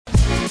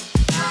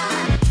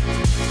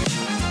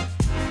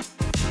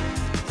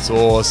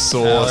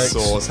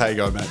Sauce. How you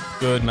going, mate?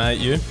 Good, mate.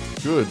 You?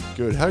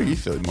 Good. How are you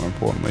feeling, more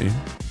importantly?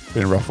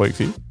 Been a rough week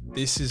for you?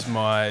 This is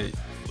my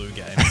flu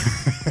game.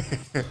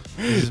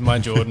 This is my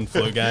Jordan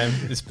flu game.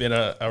 It's been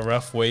a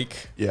rough week.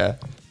 Yeah.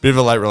 Bit of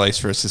a late release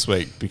for us this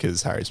week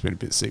because Harry's been a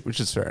bit sick, which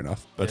is fair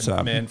enough. But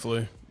man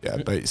flu. Yeah,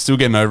 but still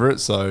getting over it,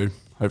 so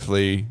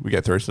hopefully we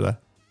get through today.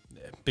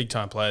 Yeah, big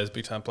time players,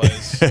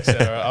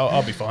 etc.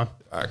 I'll be fine.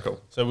 All right,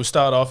 cool. So we'll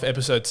start off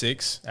episode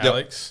 6.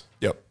 Alex.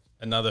 Yep.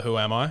 Another Who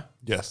Am I?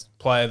 Yes.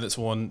 Player that's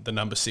worn the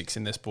number 6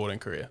 in their sporting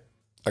career.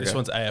 Okay. This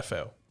one's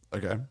AFL.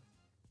 Okay.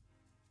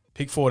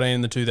 Pick 14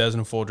 in the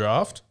 2004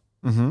 draft.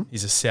 Mm-hmm.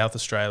 He's a South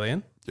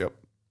Australian. Yep.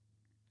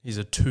 He's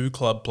a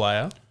 2-club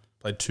player.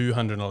 Played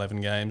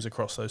 211 games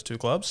across those 2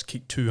 clubs.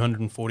 Kicked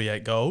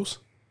 248 goals.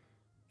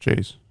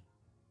 Jeez.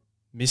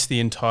 Missed the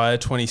entire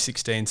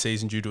 2016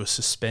 season due to a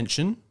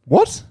suspension.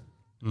 What?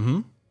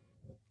 Mm-hmm.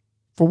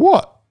 For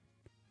what?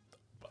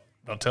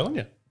 Not telling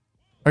you.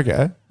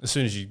 Okay. As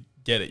soon as you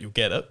get it, you'll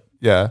get it.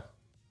 Yeah.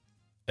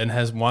 And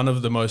has one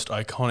of the most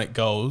iconic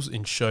goals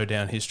in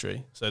showdown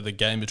history. So the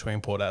game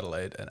between Port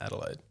Adelaide and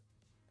Adelaide.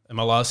 And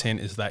my last hint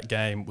is that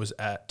game was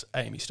at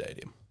Amy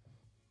Stadium.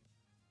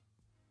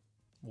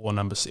 War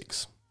number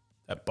 6.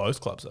 At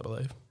both clubs, I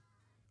believe.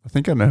 I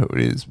think I know who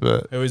it is,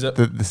 but... Who is it?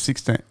 The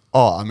 16...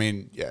 Oh, I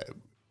mean, yeah.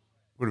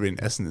 Would have been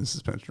Essendon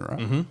suspension, right?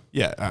 Mm-hmm.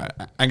 Yeah, all right.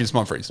 Angus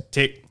Monfries.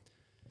 Tick.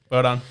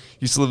 Well done.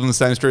 Used to live in the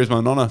same street as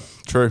my nonna.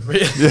 True.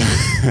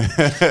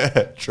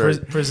 Yeah. True.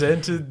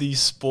 Presented the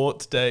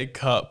Sports Day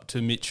Cup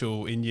to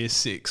Mitchell in year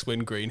 6 when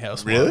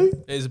Greenhouse won. Really?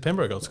 He's a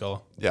Pembroke Gold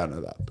Scholar. Yeah, I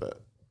know that,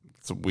 but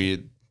it's a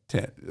weird...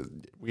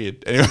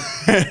 Weird. Anyway.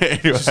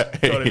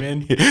 Got him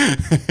in.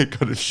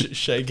 Got him.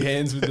 Shake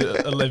hands with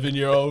the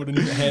 11-year-old and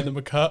hand him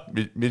a cup.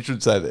 Mitch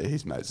would say that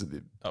he's mates with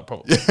him. Oh,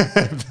 probably.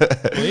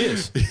 Well, he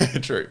is. Yeah,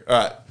 true.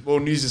 All right. Well,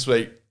 news this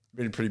week.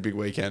 Been a pretty big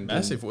weekend.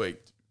 Massive week.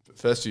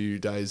 First few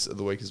days of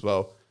the week as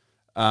well.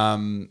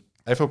 AFL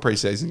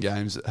preseason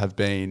games have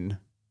been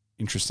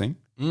interesting.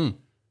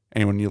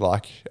 Anyone you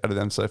like out of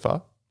them so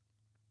far?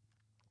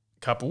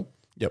 Couple.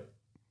 Yep.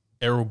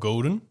 Errol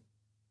Goulden.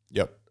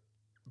 Yep.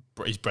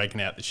 He's breaking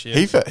out this year.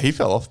 He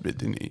fell off a bit,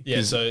 didn't he?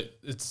 Yeah, so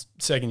it's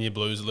second year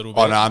blues a little bit.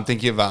 Oh, no, I'm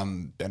thinking of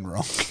Ben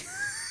Wrong.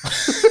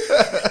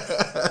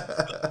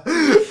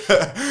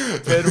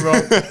 Ben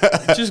Wrong.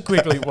 Just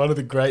quickly, one of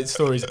the great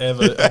stories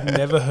ever. I've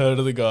never heard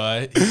of the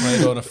guy. He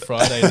played on a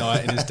Friday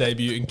night in his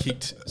debut and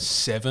kicked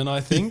 7, I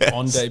think,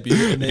 on debut.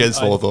 And then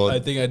Against Hawthorn. I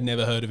think I'd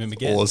never heard of him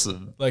again.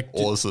 Awesome.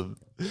 Awesome.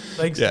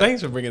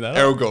 Thanks for bringing that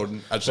Errol up.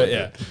 Goulden, actually.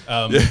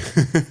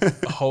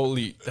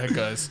 Holy, that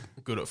guy's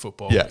good at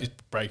football. Yeah. He's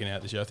breaking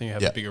out this year. I think he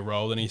had Yeah. a bigger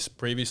role than he's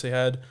previously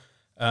had.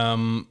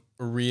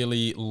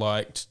 Really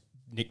liked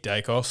Nick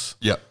Dacos.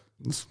 Yep.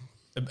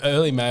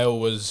 Early mail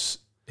was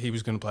he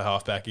was going to play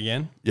halfback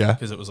again. Yeah.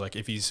 Because it was like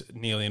if he's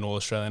nearly an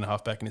All-Australian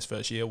halfback in his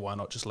first year, why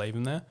not just leave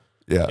him there?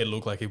 Yeah. It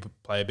looked like he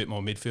would play a bit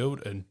more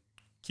midfield, and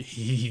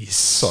he's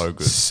So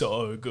good.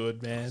 So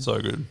good, man. So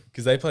good.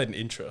 Because they played an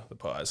intra, the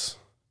Pies.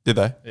 Did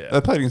they? Yeah.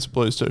 They played against the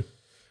Blues too.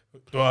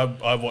 Well,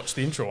 I watched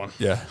the intro one.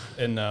 Yeah.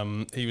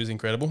 And he was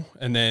incredible.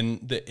 And then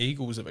the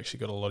Eagles have actually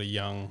got a lot of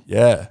young.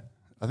 Yeah.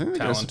 I think they're going to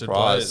Talented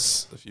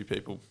surprise a few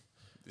people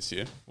this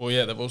year. Well,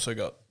 yeah, they've also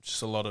got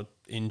just a lot of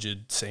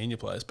injured senior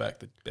players back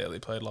that barely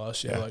played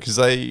last year. Yeah. Because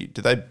did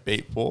they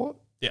beat Port?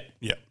 Yeah.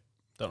 Yeah.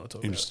 Don't know what to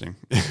talk Interesting.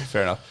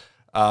 Fair enough.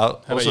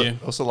 Also, about you?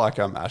 Also like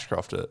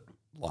Ashcroft at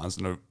Lions.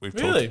 And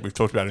Really? we've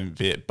talked about him a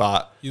bit,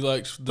 but You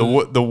liked the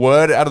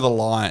word out of the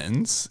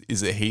Lions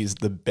is that he's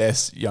the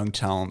best young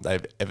talent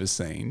they've ever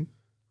seen.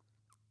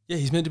 Yeah,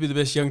 he's meant to be the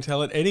best young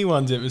talent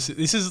anyone's ever seen.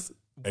 This is,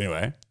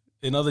 Anyway.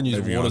 in other news,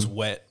 Moving water's on.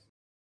 wet.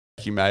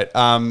 Thank you, mate. What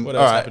all else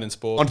right. happened in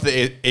sport? On to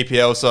the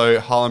EPL. So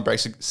Haaland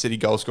breaks a City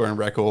goal scoring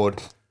record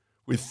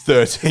with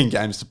 13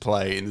 games to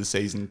play in the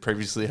season,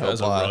 previously held As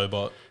a by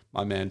robot.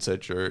 my man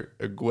Sergio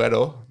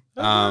Aguero.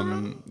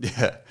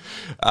 Yeah.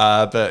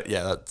 But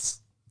yeah, that's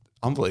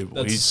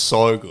unbelievable. He's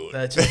so good.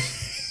 That's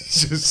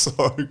He's just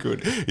so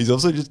good. He's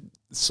also just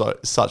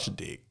such a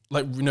dick.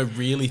 like,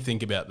 really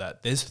think about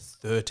that. There's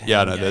 13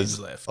 Yeah, I know, games there's-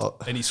 left. oh.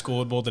 And he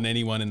scored more than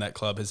anyone in that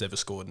club has ever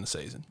scored in a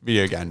season.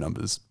 Video game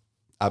numbers.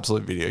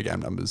 Absolute video game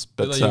numbers.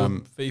 But Like your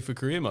FIFA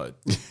career mode.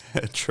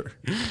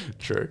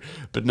 True.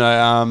 But no,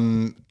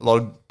 a lot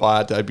of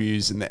buyout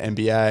debuts in the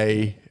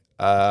NBA.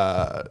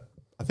 I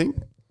think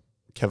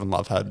Kevin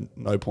Love had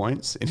no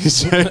points in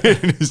his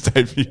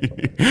debut.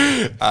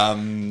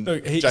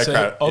 Look, Jay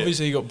Crowder,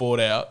 obviously he got bought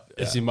out.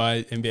 As Yeah. in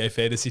my NBA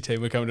fantasy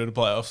team, we're coming to the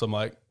playoffs. I'm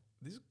like,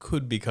 this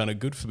could be kind of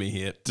good for me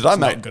here. Did I It's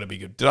make- not going to be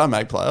good. Did I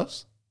make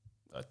playoffs?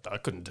 I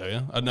couldn't tell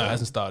you. I know it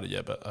hasn't started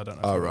yet, but I don't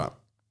know. Oh, if it right.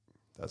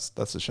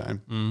 That's a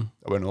shame.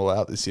 I went all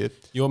out this year.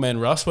 Your man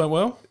Russ went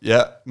well.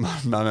 Yeah,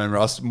 my man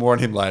Russ. More on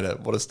him later.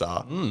 What a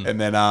star.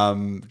 And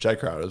then Jay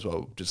Crowder as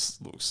well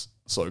just looks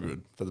so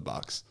good for the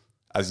Bucks,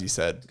 as you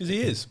said. Because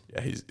he is.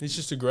 Yeah, he's He's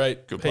just a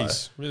great Good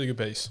piece. Really good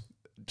piece.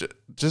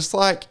 just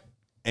like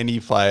any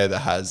player that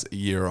has a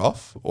year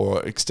off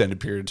or extended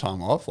period of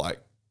time off. Like,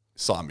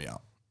 sign me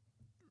up.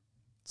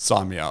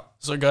 sign me up.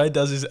 So a guy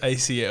does his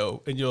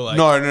ACL, and you're like,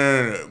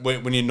 No.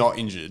 When you're not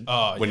injured,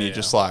 when yeah, you're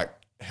just like,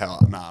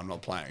 hell, nah, I'm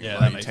not playing. Yeah, like,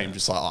 that your makes team sense.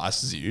 just like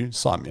ices you,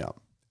 sign me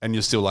up. And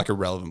you're still like a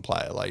relevant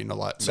player. Like, you're not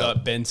like, so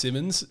like Ben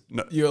Simmons.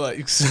 No. You're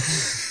like,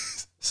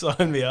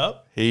 sign me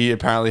up. He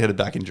apparently had a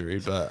back injury,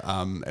 but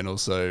and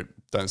also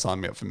don't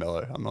sign me up for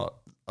Melo. I'm not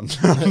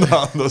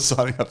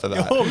signing up for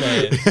that. Oh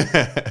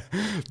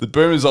man. The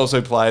Boomers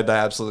also played. They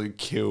absolutely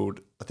killed.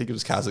 I think it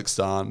was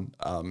Kazakhstan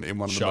in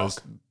one of the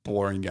most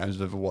boring games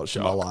I've ever watched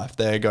in my life.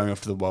 They're going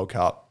off to the World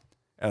Cup,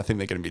 and I think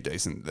they're going to be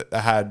decent.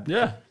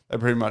 They're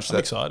pretty much. I'm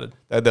excited.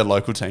 They had their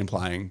local team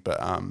playing,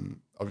 but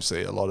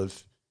obviously a lot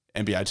of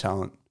NBA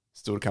talent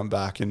still to come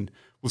back, and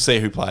we'll see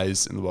who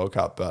plays in the World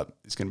Cup. But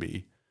it's going to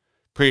be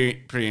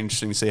pretty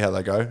interesting to see how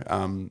they go.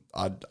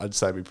 I'd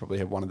say we probably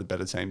have one of the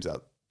better teams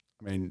out.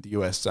 I mean, the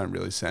US don't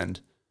really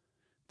send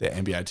their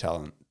NBA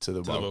talent to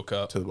the World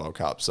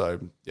Cup. So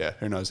yeah,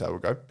 who knows how it will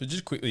go. But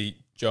just quickly,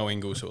 Joe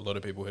Ingles, who a lot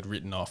of people had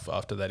written off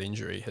after that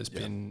injury, he's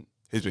been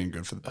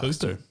good for the Bucks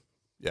too.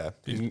 Yeah,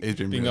 he's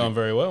been really, going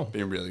very well.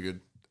 Been really good.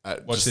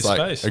 Watch this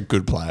space. A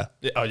good player.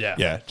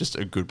 Yeah, just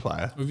a good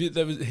player.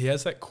 He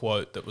has that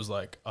quote that was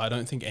like, "I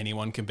don't think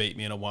anyone can beat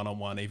me in a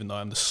one-on-one, even though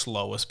I'm the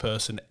slowest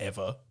person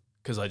ever,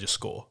 because I just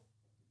score."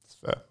 That's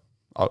fair.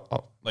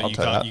 You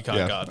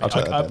can't guard me.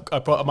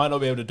 I might not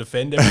be able to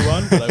defend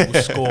everyone, but I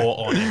will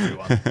score on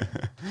everyone.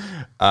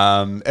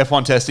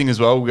 F1 testing as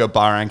well. We've got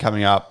Bahrain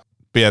coming up.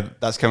 But yeah,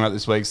 that's coming up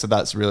this week, so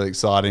that's really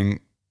exciting.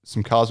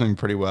 Some cars moving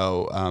pretty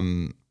well.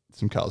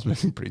 Some cars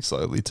moving pretty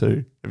slowly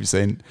too. Have you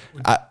seen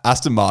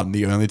Aston Martin,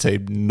 the only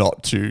team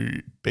not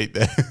to beat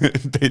their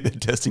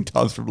testing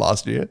times from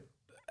last year?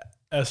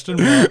 Aston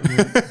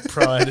Martin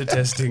prior to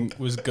testing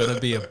was going to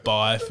be a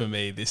buy for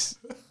me this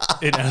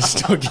in our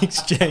stock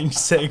exchange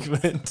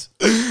segment.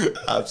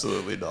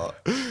 Absolutely not.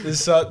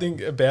 There's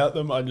something about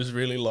them I just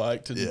really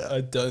liked, and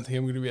I don't think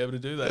I'm going to be able to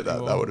do that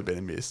anymore. That would have been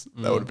a miss.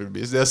 That would have been a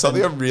miss. There's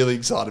something I'm really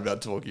excited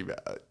about talking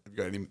about. Have you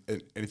got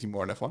anything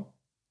more on F1?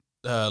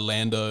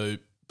 Lando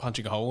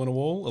punching a hole in a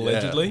wall,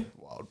 allegedly. Yeah,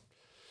 wild.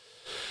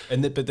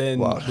 But then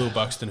Will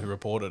Buxton, who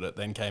reported it,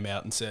 then came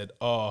out and said,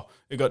 "Oh,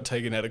 it got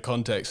taken out of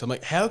context." I'm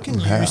like, how can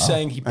you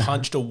saying he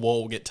punched a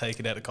wall get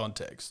taken out of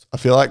context? I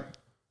feel like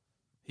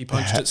he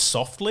punched it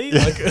softly,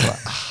 like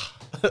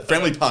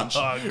friendly punch.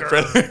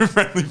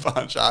 Friendly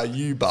punch.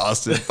 You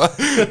bastard!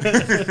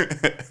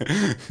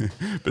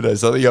 But no,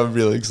 something I'm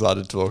really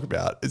excited to talk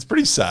about. It's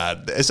pretty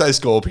sad. The SA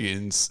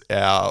Scorpions,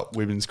 our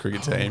women's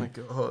cricket team,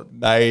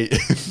 made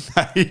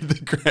the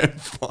grand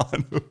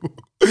final.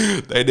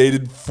 They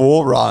needed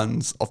 4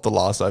 runs off the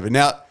last over.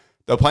 Now,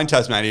 they're playing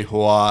Tasmania,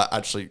 who are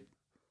actually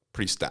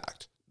pretty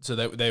stacked. So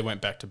they went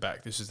back to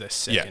back. This is their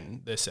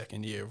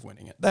second year of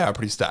winning it. They are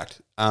pretty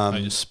stacked. I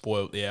just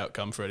spoiled the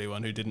outcome for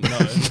anyone who didn't know.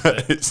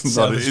 It's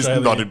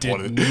not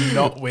important. Did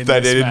not win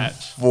they this needed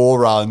match. 4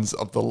 runs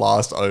of the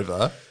last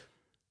over.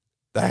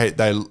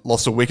 They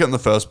lost a wicket in the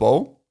first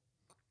ball,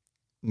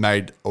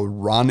 made a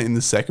run in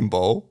the second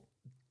ball,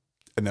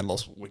 and then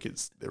lost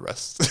wickets the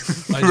rest.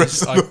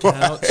 I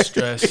cannot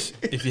stress,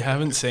 if you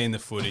haven't seen the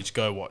footage,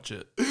 go watch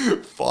it.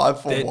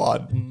 5 for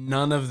 1.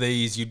 None of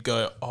these you'd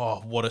go,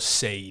 oh, what a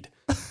seed.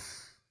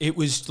 It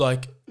was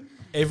like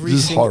every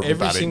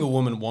single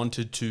woman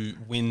wanted to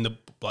win the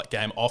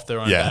game off their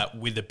own bat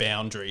with a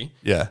boundary.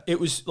 Yeah. It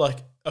was like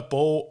a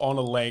ball on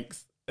a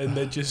length and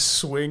then just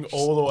swing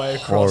all the way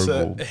across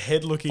it,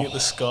 head looking at the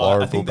sky.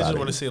 I think they just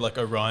want to see like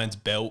Orion's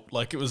belt.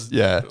 Like it was,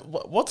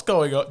 what's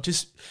going on?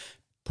 Just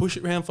push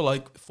it around for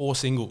like 4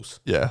 singles.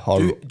 Yeah,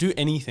 horrible. Do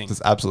anything.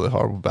 It's absolutely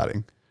horrible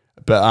batting.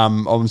 But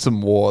on some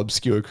more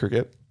obscure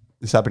cricket,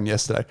 this happened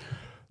yesterday.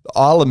 The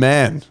Isle of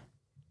Man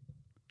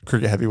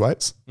cricket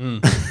heavyweights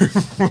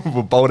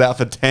were bowled out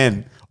for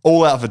 10.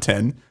 All out for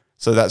 10.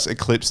 So that's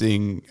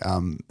eclipsing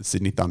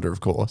Sydney Thunder, of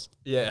course.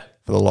 Yeah.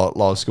 For the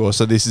lowest score.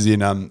 So this is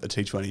in a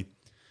T20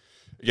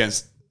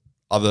 against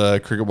other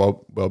cricket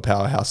world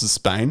powerhouses,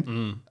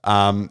 Spain.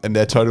 And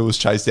their total was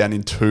chased down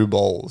in 2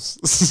 balls.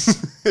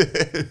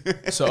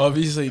 So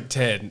obviously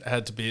 10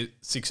 had to be a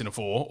 6 and a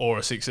 4 or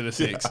a 6 and a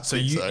 6. So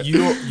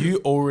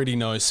you already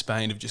know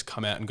Spain have just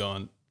come out and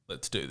gone,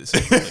 let's do this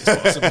as quickly as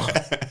possible.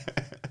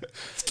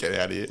 Let's get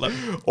out of here. Like,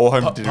 or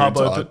home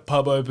dinner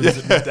pub opens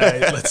at midday.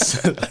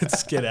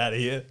 Let's get out of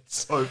here.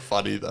 So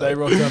funny though. They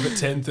rocked up at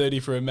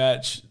 10:30 for a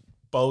match,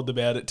 bowled them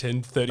out at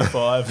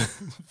 10:35,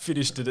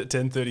 finished it at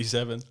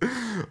 10:37.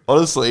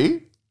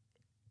 Honestly,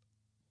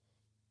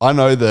 I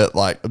know that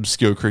like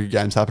obscure cricket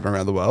games happen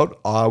around the world.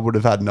 I would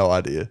have had no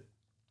idea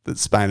that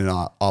Spain and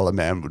Isle of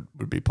Man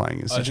would be playing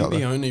against each other. I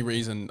think the only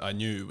reason I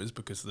knew was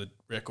because the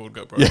record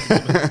got broken.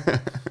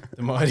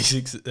 The Mighty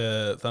Six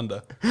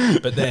Thunder.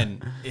 But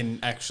then,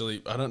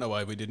 I don't know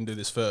why we didn't do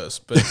this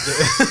first, but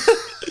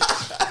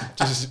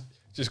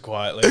just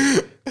quietly,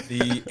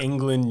 the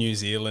England-New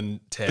Zealand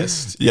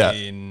test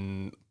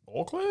in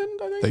Auckland,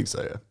 I think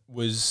so, yeah.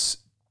 Was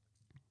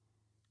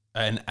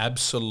an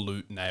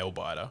absolute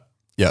nail-biter.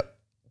 Yep.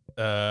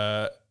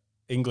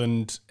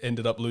 England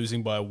ended up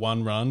losing by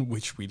 1 run,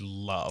 which we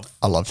love.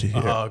 I love to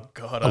hear it. Oh,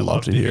 God, I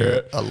love to hear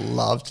it. I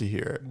love to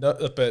hear it. No,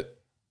 but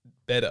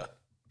better.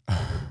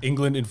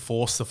 England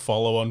enforced the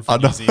follow-on for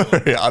New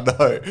Zealand. I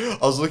know.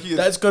 I was looking at...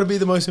 That's got to be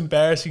the most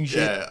embarrassing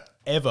shit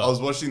ever. I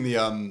was watching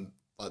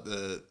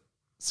the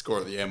score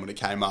at the end when it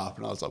came up,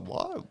 and I was like,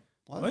 why?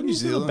 Why New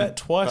Zealand bet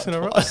twice in a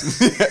row?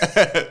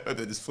 But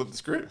they just flipped the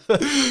script.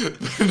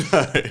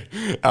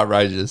 No,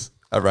 outrageous.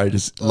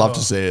 Love to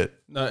see it.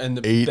 No, and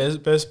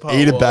the best part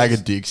eat a bag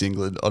of dicks,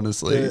 England.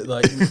 Honestly,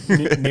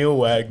 Neil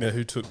Wagner,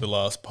 who took the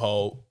last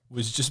poll,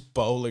 was just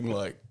bowling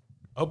like,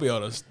 I'll be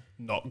honest,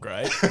 not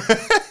great.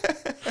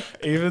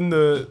 Even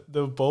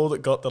the ball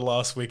that got the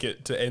last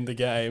wicket to end the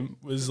game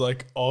was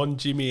like on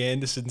Jimmy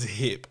Anderson's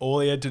hip. All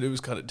he had to do was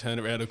kind of turn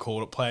around and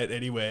call it, play it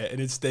anywhere, and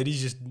instead he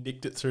just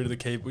nicked it through to the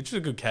keeper, which is a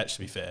good catch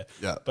to be fair.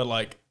 Yeah. But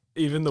like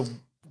even the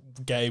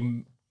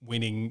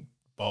game-winning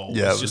bowl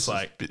was just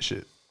like a bit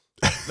shit.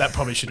 That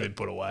probably should have been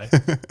put away.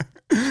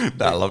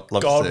 Love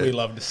God, to see we it.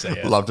 love to see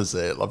it. Love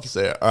to see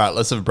it. All right,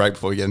 let's have a break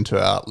before we get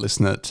into our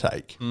listener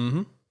take.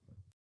 Mm-hmm.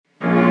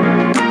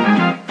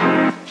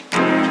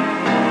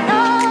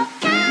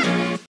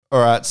 All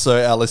right,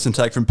 so our listener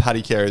take from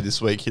Paddy Carey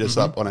this week. Hit us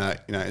up on our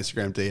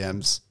Instagram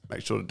DMs.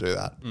 Make sure to do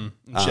that.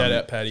 Shout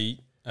out Paddy.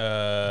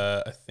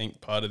 I think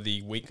part of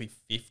the weekly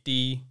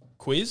 50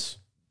 quiz.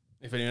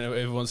 If anyone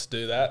ever wants to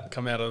do that,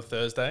 come out on a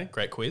Thursday.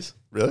 Great quiz.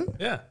 Really?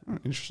 Yeah.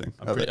 Interesting.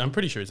 I'm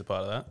pretty sure he's a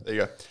part of that. There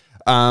you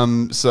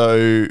go.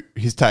 So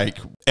his take,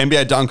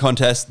 NBA dunk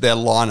contest, their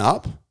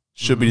lineup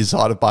should be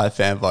decided by a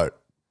fan vote.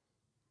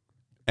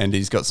 And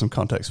he's got some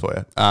context for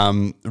you.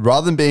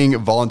 Rather than being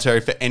voluntary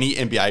for any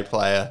NBA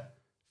player,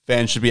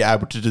 fans should be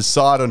able to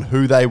decide on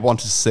who they want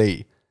to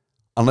see,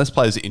 unless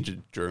players are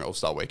injured during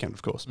All-Star weekend,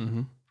 of course.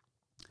 Mm-hmm.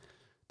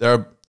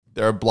 They're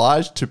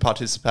obliged to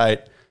participate,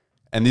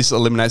 and this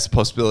eliminates the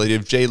possibility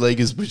of G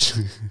Leaguers, which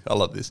I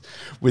love this,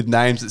 with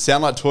names that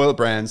sound like toilet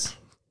brands,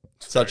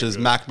 such as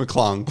Mac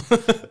McClung,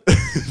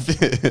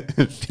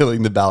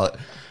 filling the ballot.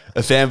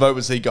 A fan vote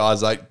would see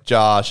guys like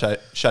Jar,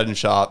 Shaden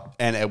Sharp,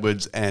 and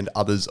Edwards, and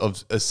others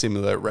of a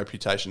similar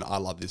reputation. I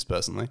love this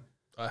personally.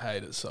 I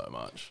hate it so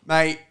much,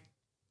 mate.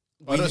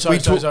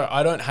 Sorry.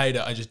 I don't hate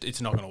it.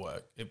 It's not going to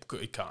work.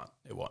 It can't.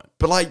 It won't.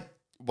 But like,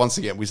 once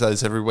again, we say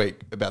this every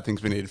week about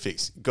things we need to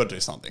fix. Got to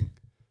do something.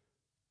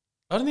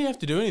 I don't think you have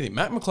to do anything.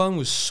 Mac McClung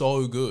was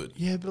so good.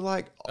 Yeah, but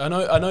like, I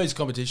know his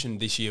competition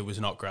this year was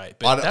not great,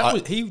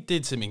 but he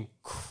did some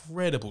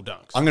incredible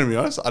dunks. I'm going to be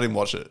honest, I didn't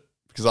watch it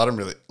because I don't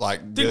really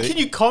like. Can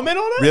you comment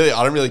on it? Really,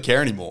 I don't really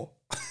care anymore.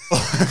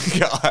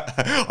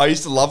 I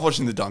used to love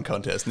watching the dunk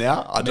contest.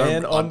 Now I don't.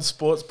 Man on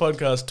sports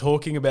podcast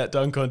talking about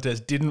dunk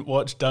contest didn't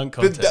watch dunk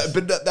contest.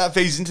 But that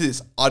feeds into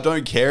this. I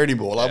don't care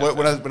anymore. Like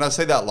when I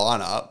see that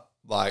lineup,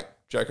 like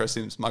Joko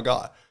Sims, my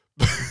guy.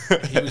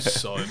 He was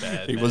so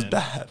bad. He was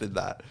bad in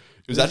that.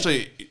 It was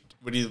actually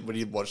when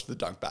you watch the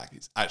dunk back,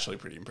 it's actually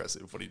pretty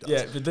impressive what he does.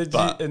 Yeah, but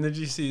then did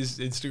you see his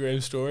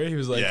Instagram story? He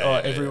was like,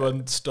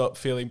 everyone stop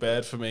feeling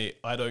bad for me.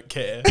 I don't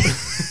care.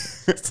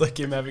 It's like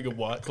him having a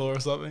White Claw or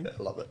something.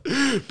 I love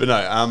it. But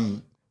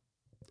no,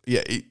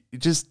 it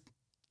just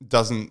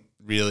doesn't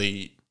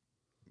really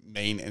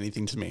mean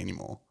anything to me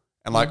anymore.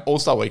 And like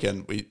All-Star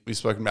Weekend, we've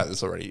spoken about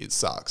this already. It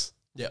sucks.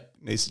 Yeah. It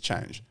needs to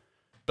change.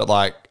 But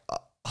like,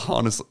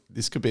 honestly,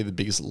 this could be the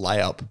biggest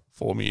layup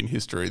for me in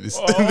history, this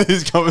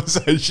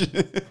conversation.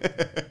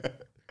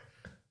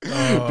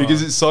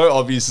 Because it's so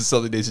obvious that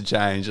something needs to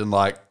change. And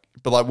like,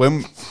 but like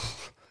when...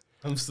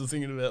 I'm still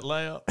thinking about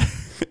layup.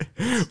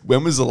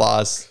 When was the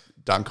last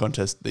dunk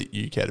contest that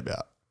you cared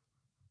about?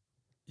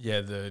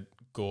 Yeah, the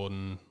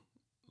Gordon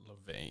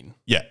Levine.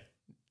 Yeah.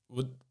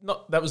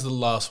 That was the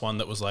last one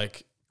that was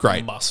like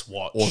great, must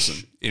watch,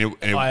 awesome.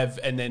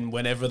 And then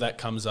whenever that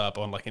comes up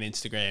on like an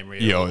Instagram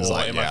reel or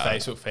in my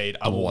Facebook feed,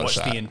 I will watch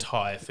the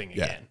entire thing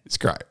again. It's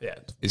great. Yeah,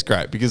 it's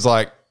great because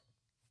like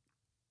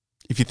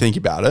if you think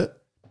about it,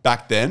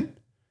 back then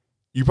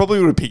you probably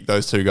would have picked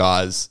those two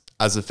guys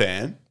as a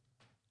fan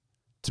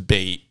to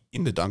be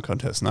in the dunk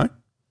contest. No,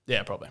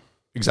 yeah, probably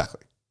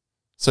exactly.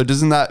 So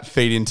doesn't that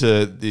feed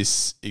into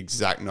this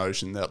exact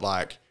notion that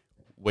like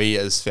we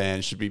as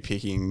fans should be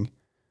picking?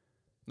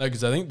 No,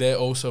 because I think they're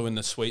also in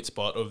the sweet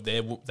spot of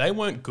they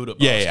weren't good at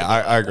basketball.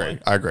 Yeah,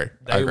 I agree.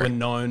 They were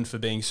known for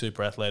being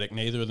super athletic.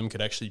 Neither of them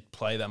could actually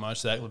play that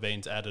much. Zach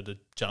LaVine's added a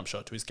jump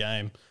shot to his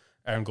game.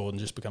 Aaron Gordon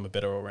just become a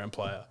better all-round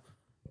player.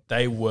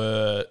 They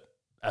were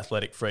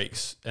athletic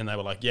freaks, and they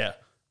were like, yeah,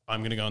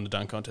 I'm going to go in the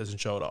dunk contest and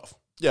show it off.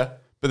 Yeah.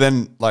 But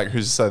then, like,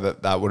 who's to say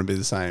that wouldn't be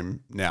the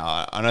same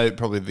now? I know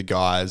probably the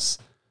guys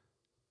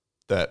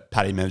that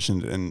Paddy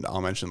mentioned and I'll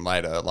mention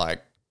later,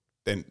 like,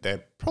 then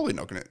they're probably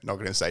not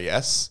gonna say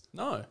yes.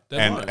 No, they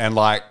won't. And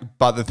like,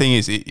 but the thing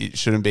is, it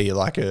shouldn't be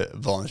like a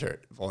voluntary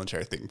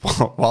thing.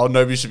 While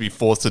nobody should be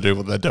forced to do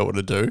what they don't want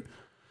to do.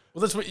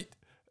 Well, that's what.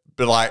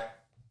 But like,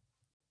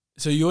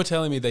 so you're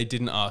telling me they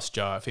didn't ask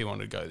Jar if he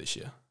wanted to go this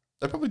year?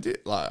 They probably did.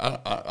 Like,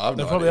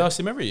 they probably asked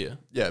him every year.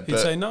 Yeah, he'd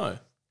say no.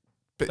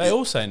 But they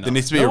all say no.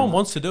 No one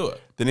wants to do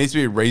it. There needs to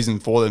be a reason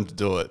for them to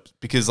do it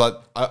because, like,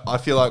 I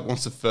feel like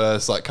once the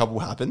first like couple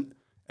happen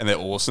and they're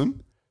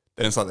awesome.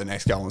 Then it's like the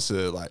next guy wants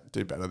to like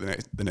do better.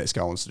 The next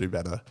guy wants to do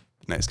better.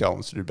 The next guy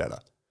wants to do better.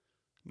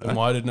 No? And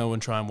why did no one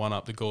try and one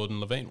up the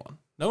Gordon Levine one?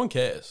 No one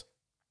cares.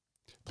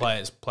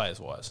 Players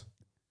wise.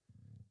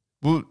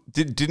 Well,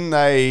 didn't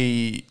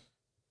they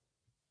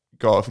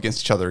go off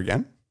against each other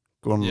again?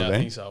 Gordon Yeah, Levine? I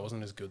think so. It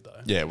wasn't as good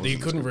though. Yeah, you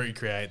couldn't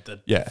recreate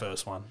the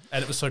first one,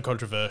 and it was so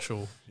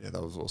controversial. Yeah,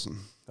 that was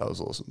awesome.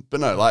 But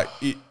no, like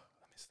the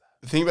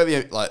thing about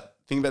the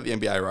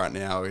NBA right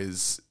now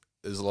is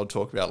there's a lot of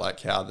talk about like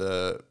how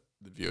the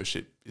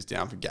viewership is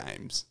down for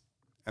games,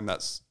 and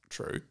that's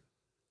true.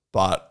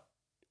 But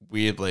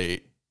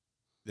weirdly,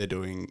 they're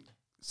doing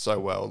so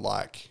well,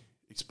 like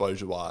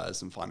exposure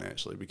wise and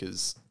financially,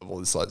 because of all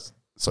this like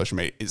social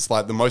media. It's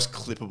like the most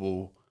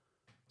clippable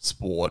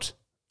sport,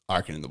 I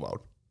reckon, in the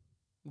world.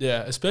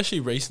 Yeah, especially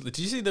recently.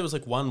 Did you see there was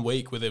like 1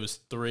 week where there was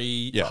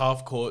 3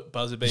 half-court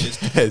buzzer beaters?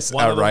 Yes,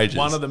 outrageous.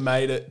 One of them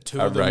made it.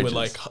 2 of them were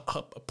like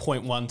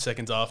 0.1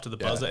 seconds after the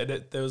buzzer.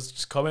 And there was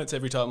just comments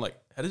every time like,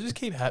 how does this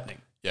keep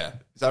happening? Yeah,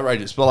 it's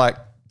outrageous. But like,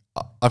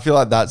 I feel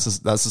like that's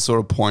the sort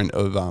of point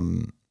of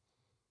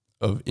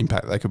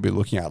impact they could be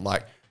looking at.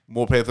 Like,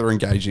 more people are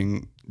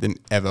engaging than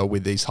ever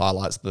with these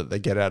highlights that they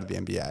get out of the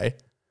NBA.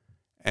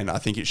 And I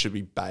think it should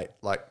be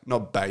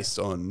not based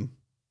on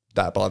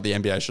that, but like the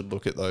NBA should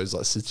look at those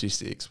like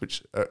statistics,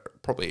 which are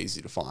probably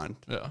easy to find.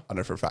 Yeah, I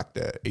know for a fact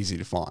they're easy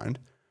to find,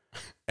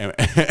 and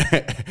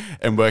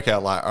and work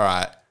out like, all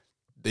right,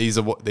 these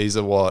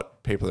are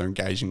what people are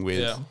engaging with.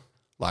 Yeah.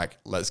 Like,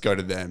 let's go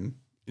to them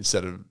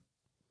instead of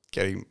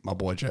getting my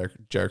boy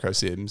Jericho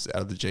Sims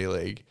out of the G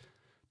League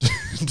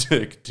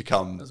to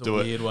come do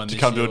a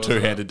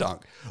 2-handed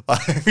dunk.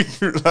 Like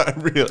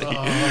really,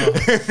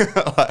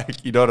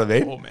 like, you know what I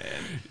mean? Oh man,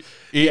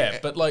 yeah,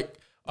 but like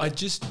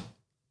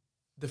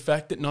the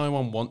fact that no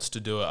one wants to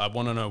do it, I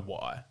want to know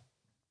why.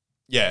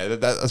 Yeah,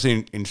 that's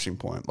an interesting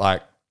point.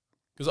 Like,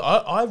 because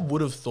I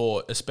would have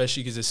thought,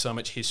 especially because there's so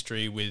much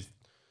history with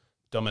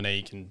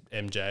Dominique and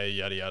MJ,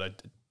 yada yada,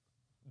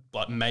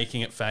 like making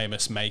it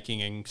famous,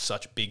 making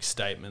such big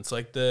statements.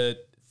 Like the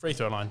free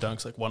throw line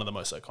dunk's like one of the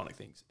most iconic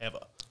things ever.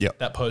 Yeah,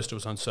 that poster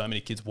was on so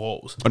many kids'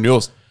 walls. On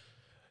yours.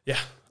 Yeah,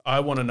 I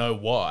want to know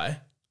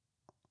why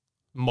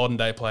modern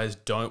day players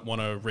don't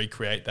want to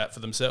recreate that for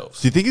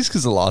themselves. Do you think it's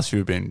because the last few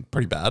have been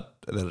pretty bad,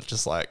 and then it's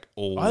just like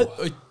all?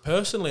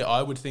 Personally,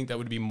 I would think that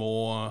would be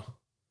more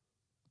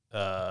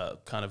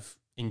kind of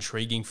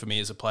intriguing for me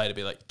as a player to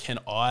be like, can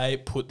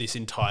I put this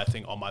entire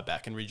thing on my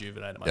back and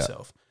rejuvenate it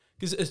myself?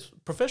 Because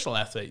professional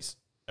athletes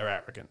are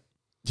arrogant.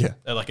 Yeah,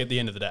 like at the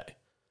end of the day,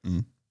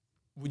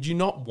 would you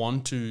not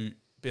want to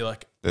be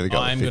like,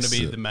 I'm going to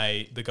be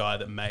the guy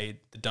that made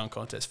the dunk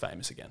contest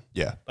famous again?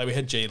 Yeah. Like we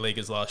had G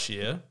Leaguers last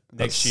year.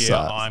 Next year,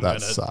 I'm going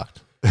to...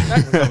 sucked.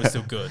 That was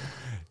still good.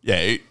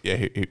 Yeah,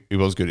 he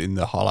was good in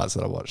the highlights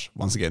that I watched.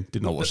 Once again,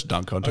 did not watch the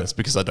dunk contest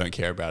because I don't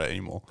care about it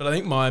anymore. But I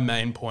think my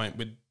main point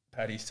with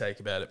Paddy's take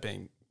about it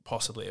being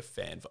possibly a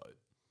fan vote,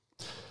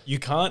 you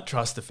can't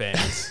trust the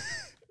fans.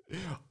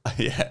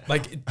 Yeah.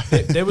 Like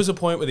there was a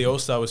point where the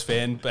All-Star was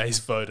fan-base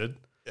voted.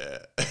 Yeah.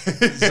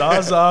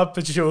 Zaza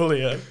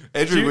Pachulia.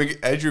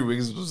 Andrew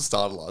Wiggins was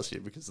started last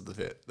year because of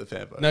the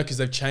fan vote. No, because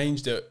they've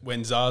changed it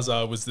when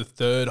Zaza was the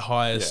 3rd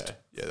highest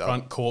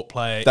front court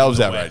player. That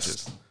was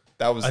outrageous. West.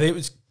 I think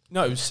it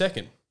was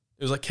second.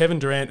 It was like Kevin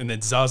Durant and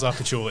then Zaza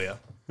Pachulia.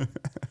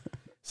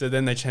 So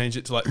then they changed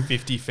it to like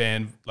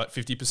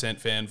 50%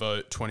 fan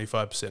vote,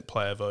 25%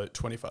 player vote,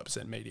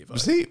 25% media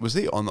vote. Was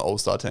he on the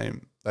All-Star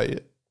team that year?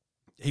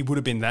 He would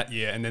have been that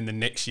year, and then the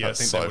next year I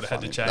think they would have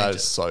had to change it. That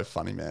is so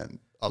funny, man.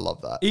 I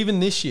love that. Even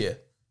this year,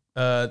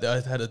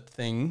 I had a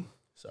thing.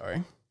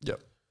 Sorry.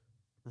 Yep.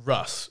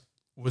 Russ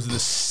was the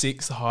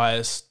 6th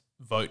highest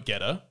vote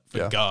getter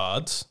for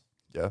guards.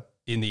 Yeah.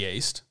 In the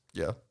East.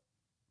 Yeah.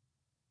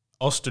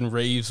 Austin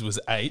Reeves was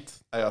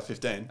 8th.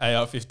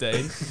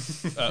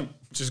 AR-15.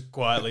 Just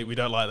quietly, we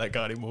don't like that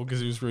guy anymore because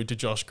he was rude to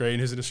Josh Green,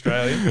 who's an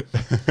Australian.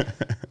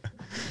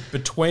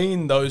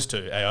 Between those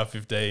two,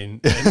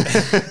 AR-15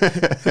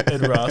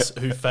 and Russ,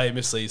 who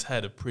famously has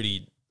had a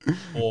pretty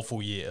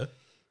awful year.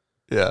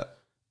 Yeah.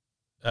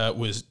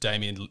 Was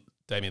Damian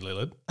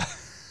Lillard.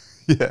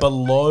 Yeah.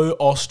 Below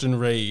Austin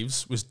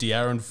Reeves was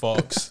De'Aaron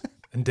Fox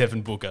and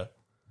Devin Booker.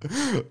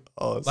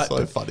 Oh, it's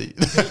so funny.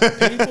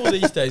 People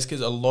these days,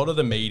 because a lot of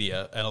the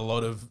media and a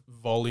lot of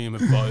volume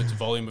of votes,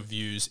 volume of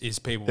views is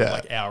people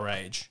like our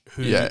age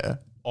who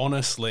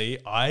honestly,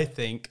 I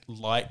think,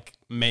 like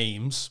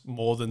memes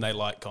more than they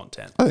like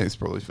content. I think it's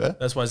probably fair.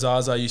 That's why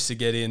Zaza used to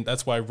get in.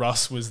 That's why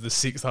Russ was the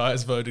 6th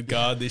highest voted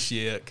guard this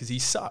year, because he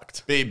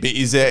sucked. But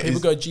people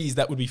go, geez,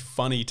 that would be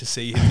funny to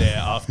see him there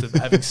after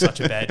having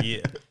such a bad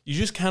year. You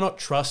just cannot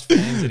trust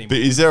fans anymore. But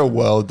is there a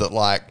world that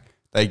like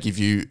they give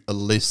you a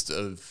list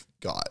of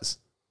guys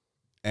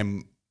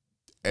and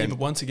but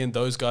once again,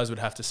 those guys would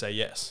have to say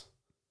yes.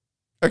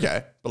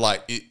 Okay, but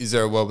like, is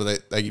there a world where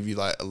they give you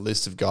like a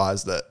list of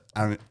guys that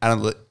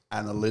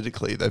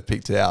analytically they've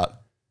picked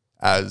out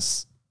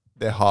as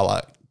their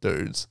highlight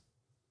dudes,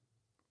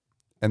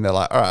 and they're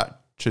like, all right,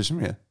 choose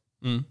from here.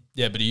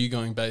 Yeah, but are you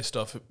going based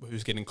off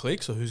who's getting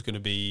clicks or who's going to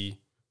be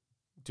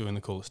doing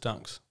the coolest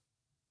dunks?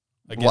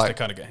 I guess they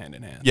kind of go hand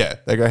in hand. Yeah,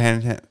 they go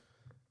hand in hand.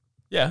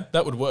 Yeah,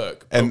 that would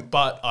work.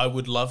 But I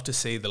would love to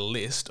see the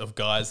list of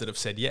guys that have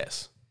said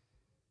yes.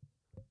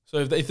 So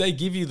if they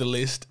give you the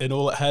list and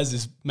all it has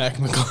is Mac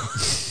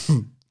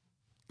McClung,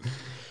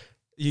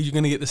 you're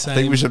going to get the same. I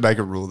think we should make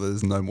a rule that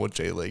there's no more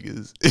G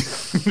Leaguers in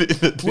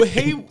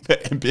the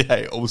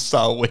NBA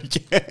All-Star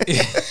Weekend.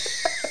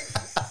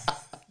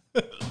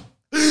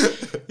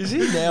 Is he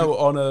now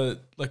on a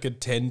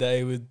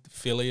 10-day with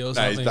Philly or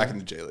something? No, he's back in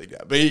the G League now.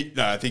 But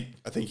I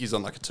think he's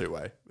on like a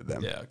 2-way with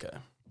them. Yeah, okay.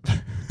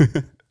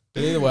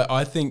 But either way,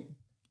 I think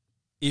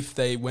if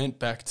they went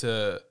back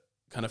to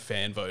kind of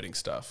fan voting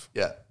stuff,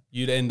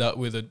 you'd end up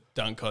with a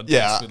dunk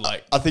contest with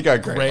I think I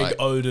agree. Greg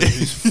Oden,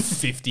 who's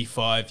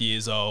 55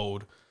 years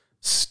old,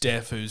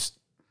 Steph, who's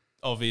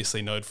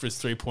obviously known for his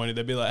three-pointer.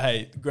 They'd be like,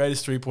 hey, the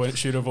greatest three-point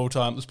shooter of all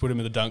time, let's put him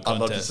in the dunk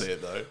contest. I'd love to see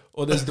it, though.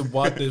 Or there's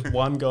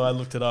one guy I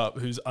looked it up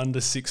who's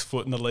under 6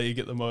 foot in the league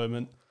at the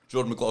moment.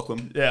 Jordan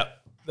McLaughlin. Yeah,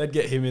 they'd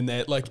get him in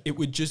there. Like, it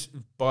would just,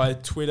 by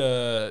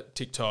Twitter,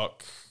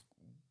 TikTok,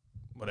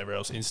 whatever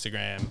else,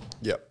 Instagram.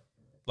 Yep.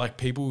 Like,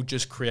 people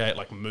just create,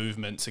 like,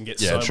 movements and get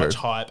so much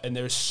hype. And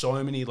there are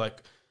so many,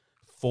 like,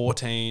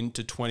 14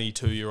 to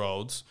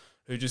 22-year-olds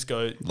who just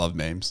go... Love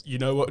memes. You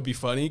know what would be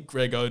funny?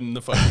 Greg Oden in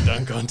the fucking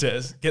dunk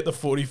contest. Get the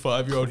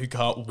 45-year-old who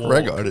can't walk.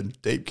 Greg Oden,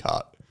 deep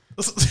cut.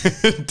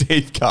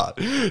 Deep cut.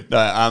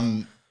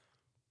 No,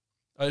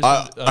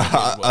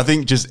 I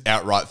think just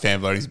outright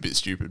fan voting is a bit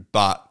stupid,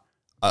 but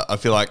I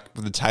feel like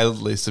with the tailored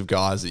list of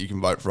guys that you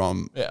can vote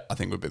from, I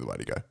think would be the way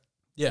to go.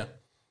 Yeah.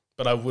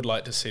 But I would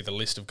like to see the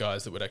list of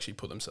guys that would actually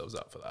put themselves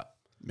up for that.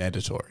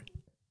 Mandatory.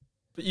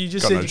 But you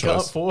just said you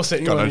can't force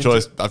anyone. Got no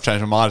choice. I've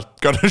changed my mind.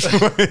 Got no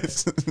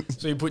choice.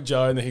 So you put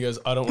Joe in there, he goes,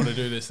 I don't want to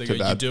do this. They go,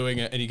 you're doing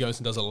it. And he goes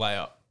and does a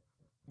layup.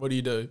 What do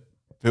you do?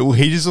 Well,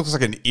 he just looks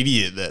like an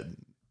idiot then.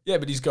 Yeah,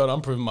 but he's got,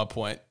 I'm proving my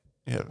point.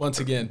 Yeah. Once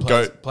again,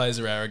 players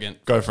are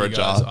arrogant. Go for a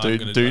jar. Do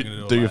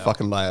your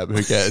fucking layup.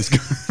 Who cares? Go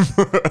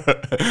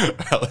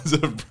for hell is a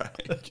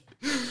break.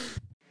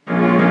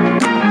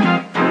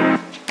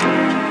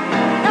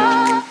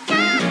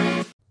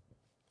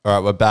 All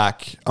right, we're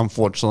back.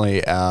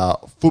 Unfortunately, our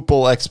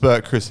football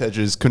expert, Chris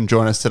Hedges, couldn't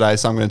join us today,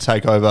 so I'm going to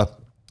take over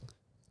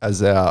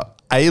as our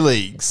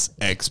A-Leagues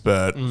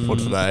expert for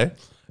today.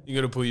 You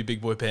got to pull your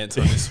big boy pants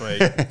on this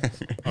week.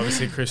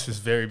 Obviously, Chris was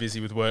very busy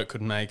with work,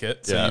 couldn't make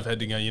it. So you've had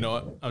to go, you know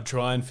what? I'll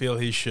try and feel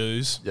his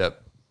shoes.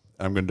 Yep.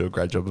 I'm going to do a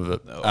great job of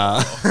it.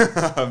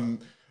 Oh.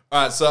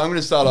 All right, so I'm going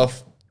to start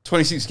off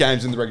 26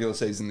 games in the regular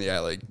season in the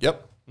A-League.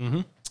 Yep.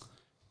 Mm-hmm.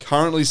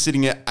 Currently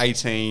sitting at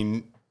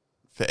 18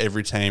 for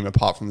every team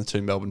apart from the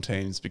two Melbourne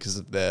teams because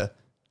of their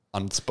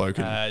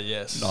unspoken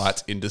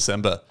night in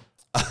December.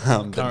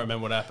 Can't remember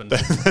what happened.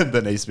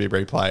 That needs to be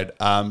replayed.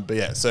 But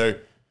yeah, so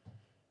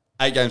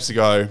 8 games to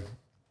go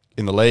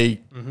in the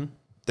league. Mm-hmm.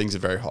 Things are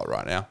very hot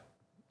right now,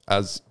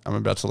 as I'm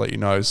about to let you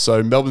know.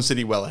 So Melbourne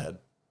City well ahead.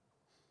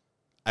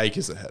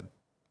 Acres ahead.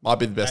 Might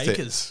be the best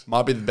team.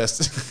 Might be the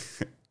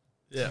best.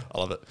 Yeah. I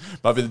love it.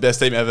 Might be the best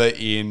team ever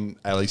in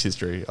A-League's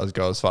history, I was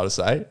going as far to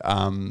say.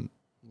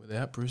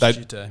 Without Bruce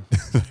Gitte.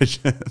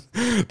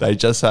 They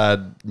just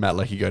had Matt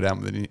Leckie go down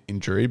with an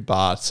injury,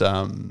 but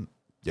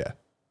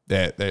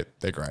they're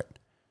great.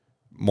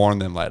 More on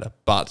them later.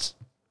 But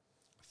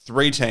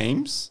 3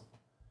 teams,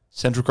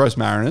 Central Coast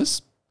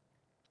Mariners,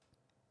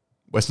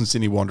 Western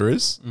Sydney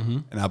Wanderers,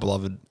 and our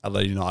beloved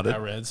Adelaide United.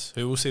 Our Reds,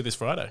 who we'll see this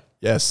Friday.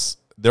 Yes.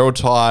 They're all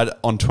tied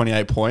on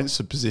 28 points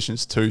for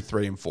positions 2,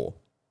 3, and 4.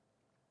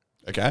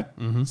 Okay?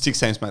 6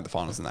 teams make the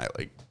finals in the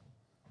A-League.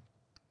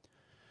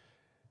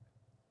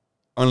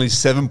 Only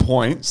 7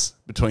 points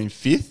between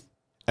 5th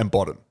and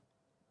bottom.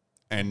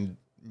 And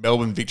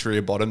Melbourne victory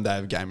at bottom, they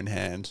have a game in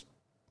hand.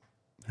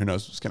 Who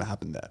knows what's going to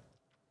happen there?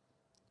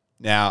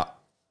 Now,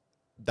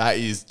 that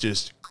is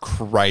just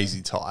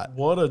crazy tight.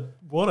 What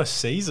a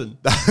season.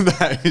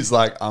 That is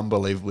like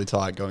unbelievably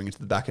tight going into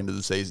the back end of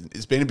the season.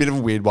 It's been a bit of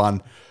a weird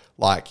one.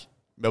 Like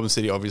Melbourne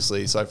City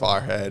obviously so far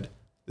ahead.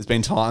 There's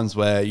been times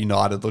where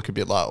United look a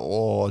bit like,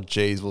 oh,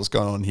 geez, what's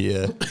going on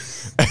here?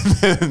 And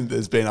then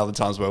there's been other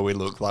times where we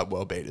look like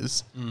world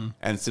beaters.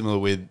 And similar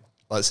with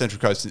like Central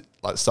Coast,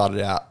 like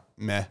started out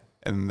meh,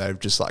 and they've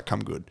just like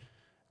come good.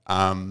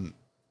 I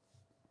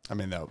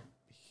mean, they'll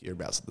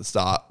hereabouts at the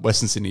start.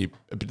 Western Sydney,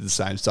 a bit of the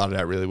same, started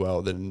out really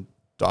well, then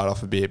died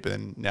off a bit, but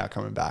then now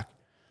coming back.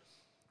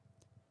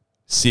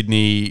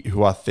 Sydney,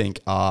 who I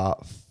think are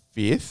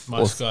 5th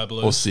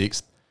or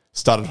 6th,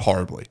 started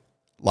horribly.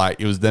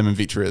 Like, it was them and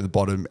Victory at the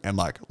bottom and,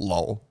 like,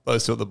 lol.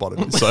 Those two at the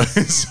bottom.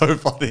 It's so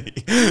funny.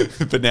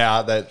 But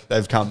now that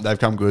they've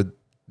come good,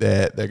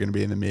 they're going to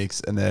be in the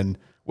mix. And then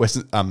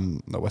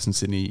not Western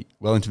Sydney,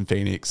 Wellington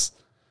Phoenix,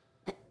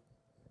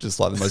 just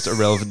like the most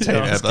irrelevant team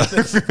ever.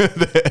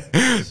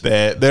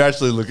 They're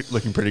actually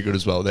looking pretty good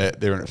as well. They're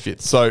in at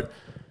 5th. So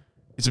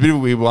it's a bit of a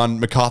weird one.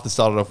 MacArthur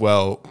started off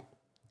well.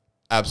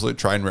 Absolute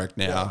train wreck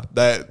now.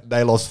 Yeah.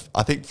 They lost,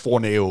 I think,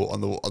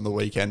 4-0 on the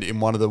weekend in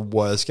one of the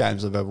worst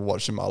games I've ever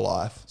watched in my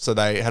life. So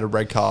they had a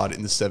red card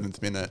in the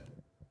 7th minute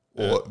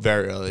or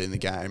very early in the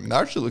game. And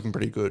they're actually looking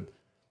pretty good.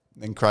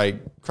 And then Craig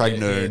Noon.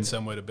 He had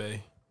somewhere to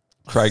be.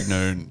 Craig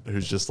Noon,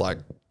 who's just like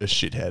a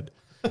shithead,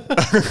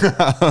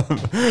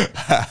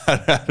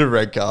 had a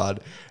red card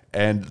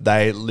and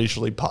they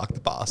literally parked the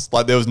bus.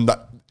 Like there was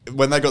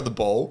when they got the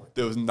ball,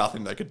 there was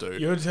nothing they could do.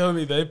 You're telling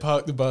me they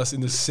parked the bus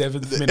in the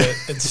 7th minute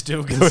and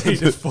still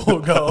conceded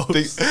 4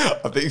 goals?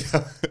 I think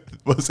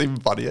what's even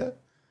funnier?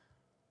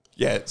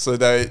 Yeah, so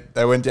they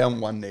went down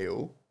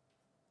 1-0,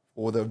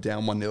 or they were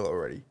down 1-0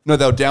 already. No,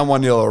 they were down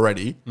 1-0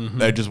 already. Mm-hmm.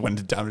 They just went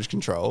to damage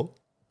control.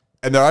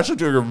 And they're actually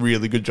doing a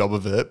really good job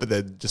of it, but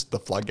then just the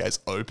floodgates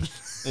open.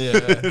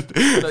 Yeah.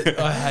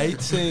 I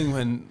hate seeing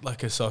when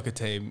like a soccer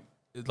team,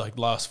 like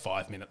last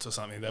 5 minutes or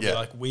something, they'll be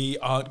like, we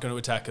aren't going to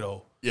attack at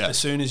all. Yeah. As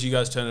soon as you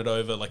guys turn it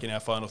over, like in our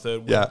final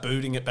third, we're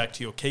booting it back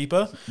to your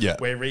keeper. Yeah.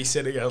 We're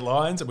resetting our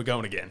lines and we're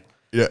going again.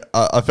 Yeah,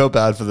 I felt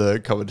bad for the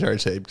commentary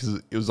team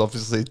because it was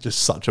obviously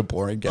just such a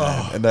boring game,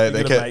 and they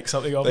kept make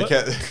something of it.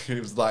 It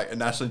was like a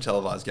nationally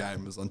televised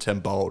game. It was on 10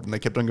 Bold, and they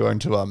kept on going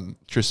to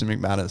Tristan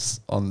McManus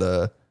on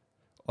the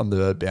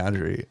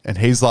boundary, and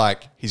he's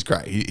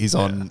great. He's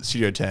on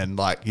Studio 10,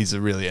 like he's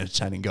a really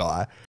entertaining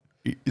guy.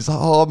 He's like,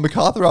 oh,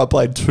 MacArthur I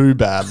played too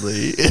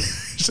badly.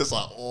 It's just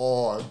like,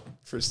 oh,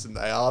 Tristan,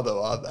 they are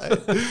though, aren't they?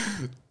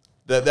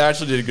 They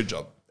actually did a good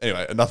job.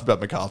 Anyway, enough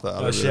about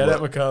MacArthur. Shout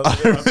out MacArthur.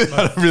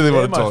 I don't really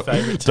want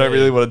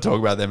to talk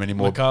about them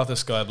anymore. MacArthur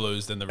Sky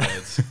Blues, then the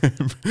Reds.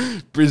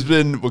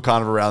 Brisbane were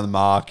kind of around the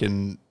mark,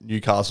 and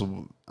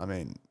Newcastle, I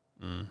mean,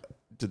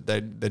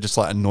 they're just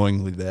like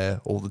annoyingly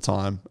there all the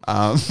time.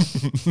 But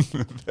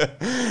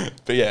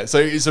yeah, so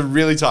it's a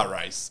really tight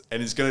race,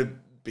 and it's going to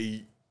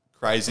be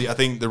crazy. I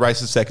think the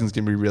race of second is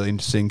going to be really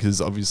interesting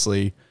because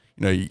obviously,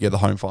 you get the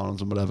home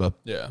finals and whatever.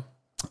 Yeah.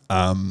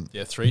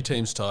 3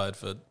 teams tied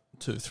for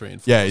 2, 3,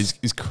 and 4. Yeah,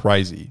 it's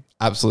crazy.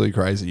 Absolutely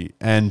crazy.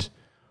 And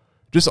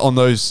just on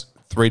those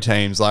 3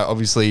 teams, like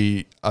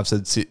obviously I've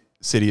said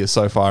City is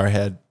so far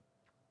ahead.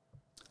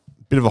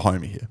 Bit of a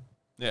homie here.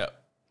 Yeah.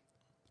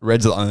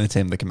 Reds are the only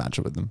team that can match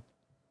up with them.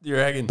 You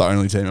reckon? The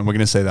only team. And we're going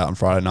to see that on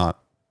Friday night.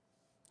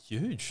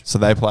 Huge. So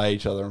they play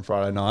each other on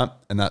Friday night,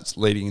 and that's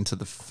leading into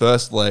the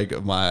first leg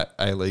of my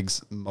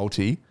A-League's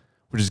multi,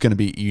 which is going to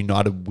be a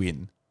United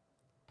win.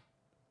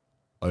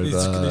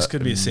 This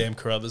could be a Sam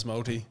Carruthers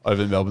multi.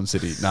 Over Melbourne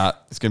City. Nah,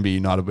 it's going to be a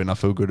United win. I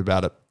feel good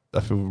about it. I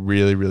feel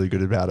really, really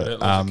good about it.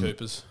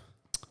 Coopers.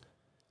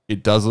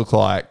 It does look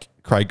like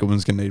Craig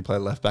Goodman's going to need to play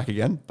left back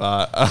again,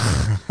 but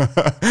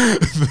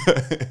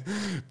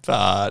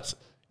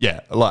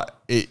yeah, I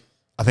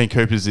think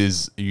Coopers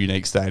is a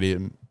unique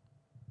stadium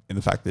in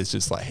the fact that it's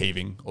just like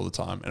heaving all the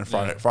time, and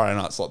a Friday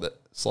night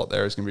slot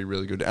there is going to be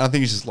really good. And I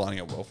think it's just lining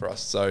up well for us.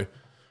 So I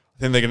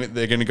think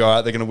they're going to go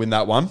out. They're going to win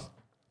that one.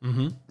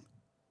 Mm-hmm.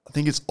 I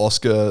think it's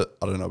Oscar.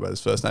 I don't know about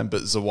his first name,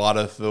 but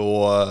Zawada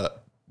for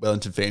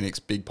Wellington Phoenix,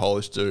 big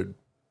Polish dude,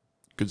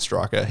 good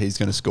striker. He's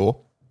going to score.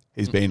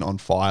 He's been on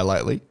fire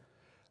lately.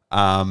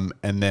 And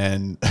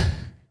then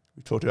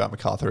we talked about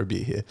MacArthur a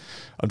bit here.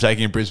 I'm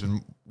taking a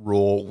Brisbane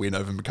Raw win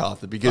over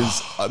MacArthur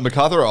because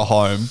MacArthur are at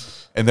home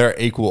and they're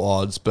at equal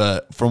odds.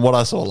 But from what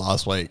I saw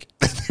last week,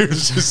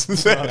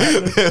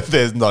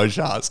 there's no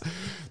chance.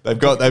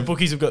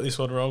 Bookies have got this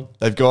one wrong.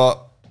 They've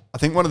got, I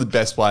think, one of the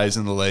best players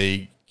in the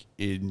league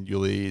in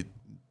Yuli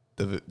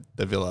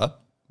De Villa,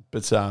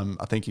 but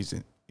I think he's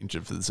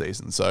injured for the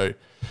season, so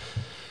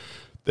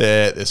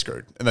they're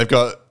screwed. And they've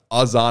got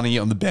Arzani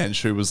on the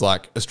bench, who was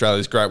like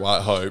Australia's great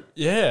white hope.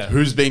 Yeah, who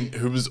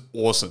was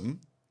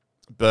awesome,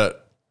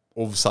 but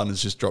all of a sudden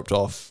it's just dropped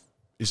off.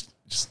 It's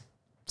just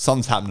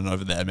something's happening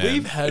over there, man.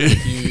 We've had a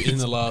few in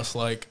the last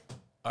I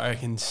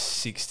reckon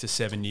 6 to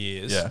 7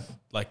 years. Yeah.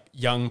 Like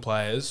young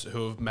players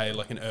who have made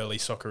like an early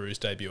Socceroos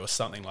debut or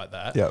something like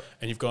that. Yep.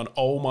 And you've gone,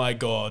 oh my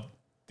God,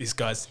 this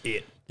guy's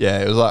it. Yeah,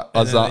 it was like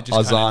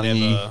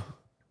Arzani.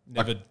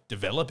 Never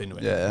develop into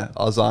it. Yeah,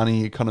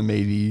 Arzani,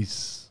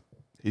 Economides,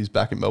 he's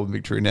back in Melbourne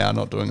Victory now,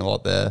 not doing a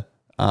lot there.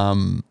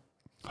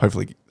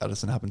 Hopefully that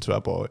doesn't happen to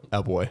our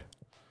boy,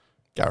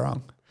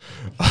 Garang.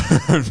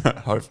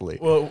 Hopefully.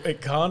 Well,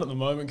 it can't at the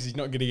moment because he's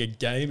not getting a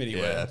game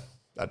anywhere. Yeah,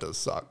 that does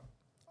suck.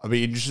 I'd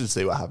be interested to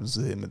see what happens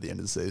to him at the end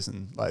of the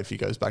season. Like if he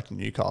goes back to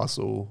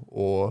Newcastle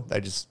or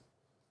they just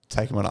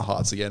take him on at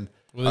Hearts again.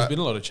 Well, there's been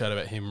a lot of chat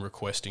about him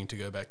requesting to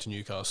go back to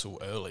Newcastle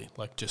early,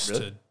 like just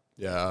really? to...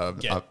 Yeah,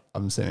 I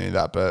haven't seen any of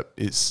that, but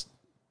it's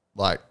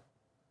like,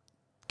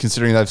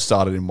 considering they've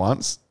started him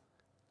once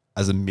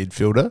as a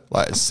midfielder,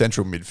 like a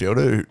central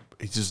midfielder,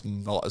 he's just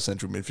not a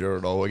central midfielder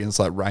at all against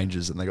like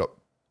Rangers, and they got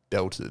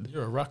belted.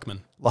 You're a ruckman.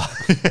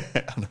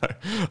 I know.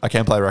 I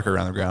can't play ruck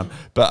around the ground,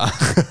 but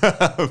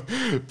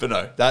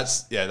no,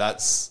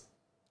 that's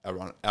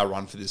our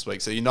run for this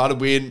week. So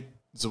United win,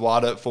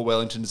 Zawada for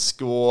Wellington to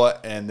score,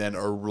 and then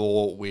a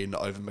Raw win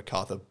over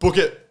MacArthur. Book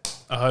it.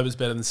 I hope it's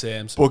better than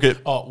Sam's. Book it.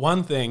 Oh,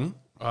 one thing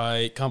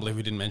I can't believe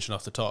we didn't mention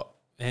off the top.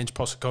 Ange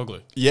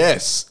Postecoglou.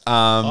 Yes.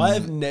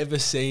 I've never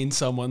seen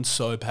someone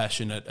so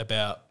passionate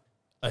about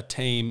a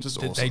team that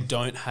awesome. They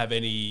don't have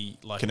any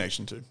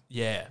connection to.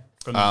 Yeah.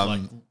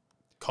 From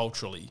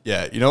culturally.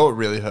 Yeah. You know what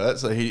really hurt?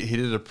 So he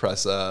did a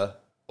presser,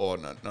 or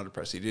no, not a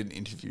presser. He did an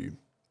interview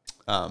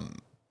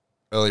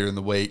earlier in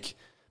the week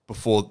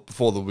before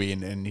the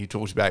win, and he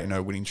talked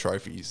about winning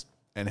trophies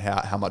and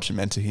how much it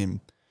meant to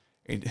him.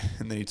 And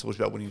then he talked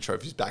about winning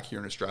trophies back here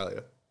in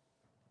Australia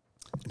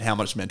and how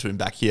much it meant to him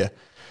back here.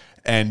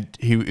 and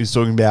he was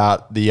talking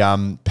about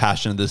the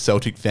passion of the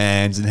Celtic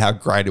fans and how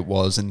great it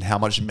was and how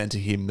much it meant to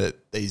him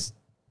that these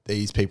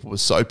people were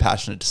so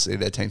passionate to see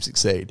their team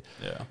succeed.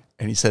 Yeah.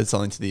 And he said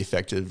something to the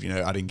effect of,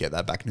 I didn't get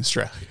that back in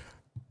Australia.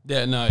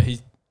 Yeah, no,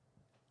 he's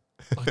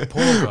like,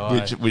 poor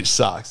guy. which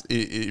sucks.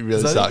 It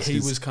really sucks. He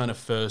was kind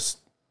of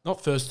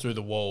not first through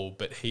the wall,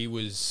 but he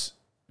was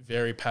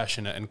very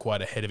passionate and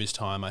quite ahead of his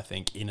time, I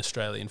think, in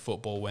Australian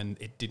football when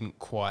it didn't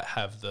quite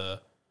have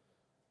the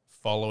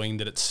following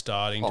that it's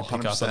starting to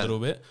pick up a little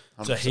bit.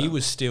 100%. So he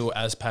was still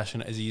as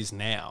passionate as he is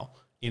now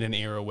in an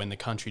era when the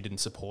country didn't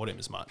support him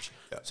as much.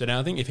 Yeah. So now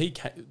I think if he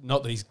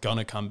not that he's going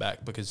to come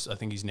back, because I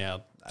think he's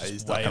now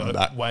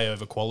way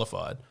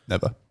overqualified.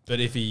 Never. But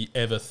if he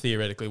ever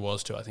theoretically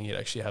was to, I think he'd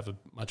actually have a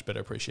much better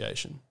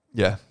appreciation.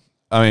 Yeah.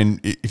 I mean,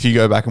 if you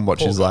go back and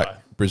watch his like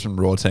Brisbane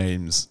Roar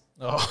teams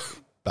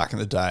back in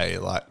the day,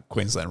 like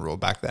Queensland Roar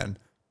back then,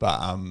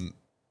 but I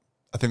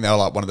think they were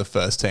like one of the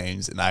first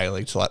teams in the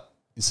A-League to like,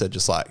 instead of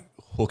just like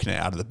hooking it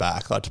out of the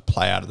back, like to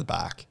play out of the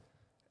back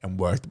and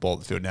work the ball at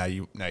the field. Now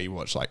you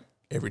watch like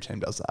every team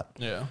does that.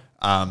 Yeah.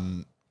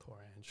 Poor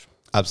Ange.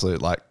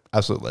 Absolute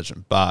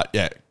legend. But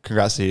yeah,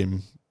 congrats to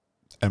him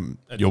and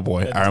your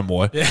boy, Aaron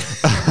Moy. Yeah.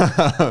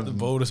 The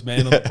baldest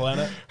man on the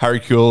planet. Harry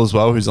Kewell as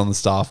well, who's on the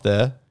staff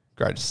there.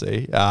 Great to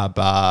see.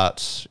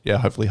 But yeah,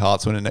 hopefully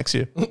Hearts win it next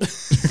year. I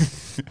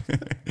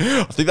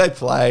think they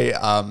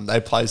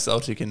play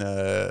Celtic in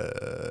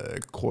a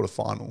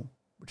quarterfinal,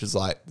 which is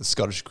like the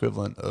Scottish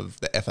equivalent of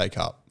the FA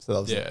Cup. So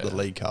that was the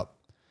League Cup.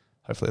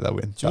 Hopefully they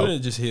win. Do you want to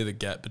just hear the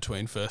gap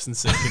between first and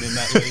second in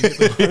that league?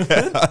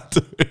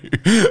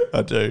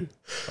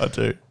 Yeah, I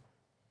do.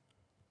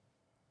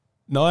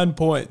 9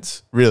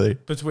 points. Really?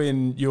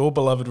 Between your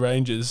beloved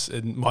Rangers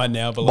and my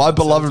now beloved My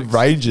beloved Celtics.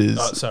 Rangers.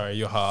 Oh, sorry,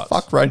 your Hearts.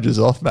 Fuck Rangers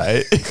off,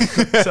 mate.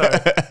 Sorry.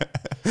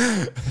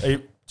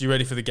 Do you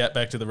ready for the gap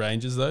back to the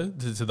Rangers, though?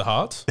 To the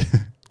Hearts?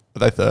 Are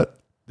they third?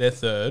 They're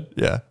third.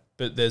 Yeah.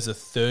 But there's a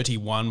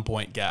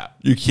 31-point gap.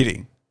 You're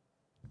kidding.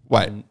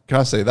 Wait, can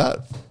I see that?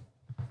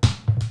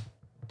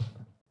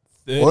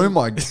 30. Oh,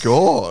 my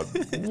God.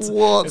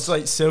 What? It's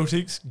like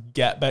Celtics,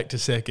 gap back to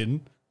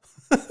second.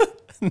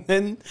 And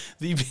then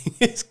the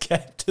biggest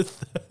gap to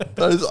third.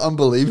 That is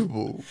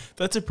unbelievable.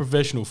 That's a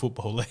professional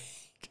football league.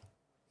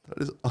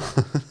 That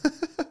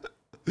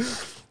is...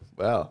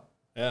 Wow.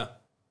 Yeah.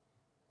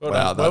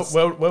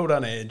 Well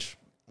done, Edge.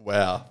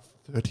 Wow.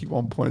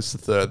 31 points to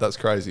third. That's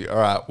crazy. All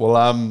right.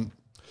 Well,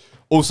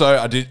 also,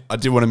 I did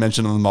want to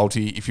mention on the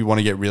multi, if you want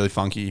to get really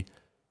funky,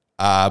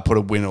 put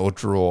a win or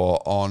draw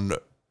on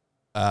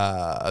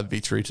a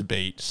victory to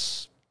beat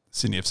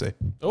Sydney FC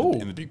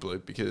in the Big Blue,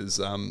 because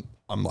I'm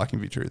liking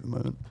victory at the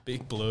moment.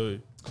 Big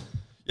Blue.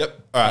 Yep.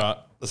 All right.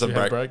 Let's have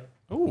a break.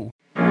 Ooh.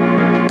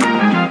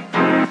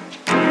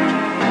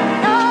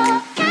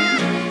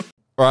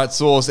 All right,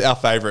 Source, our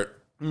favourite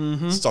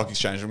stock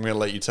exchange. I'm going to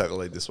let you take the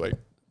lead this week.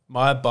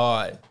 My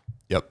buy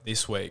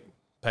this week,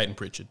 Peyton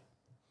Pritchard.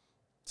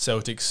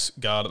 Celtics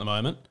guard at the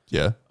moment.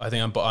 Yeah. I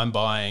think I'm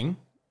buying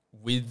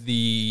with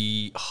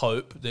the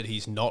hope that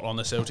he's not on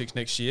the Celtics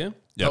next year.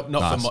 Yep,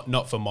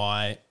 not for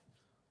my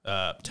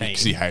team.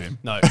 Because you hate him.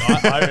 No,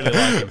 I really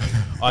like him.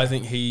 I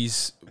think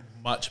he's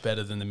much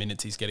better than the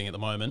minutes he's getting at the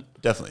moment.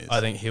 Definitely is. I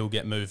think he'll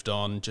get moved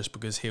on just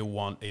because he'll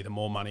want either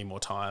more money, more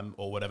time,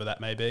 or whatever that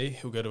may be.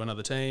 He'll go to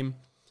another team.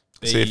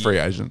 See a free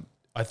agent.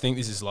 I think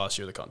this is the last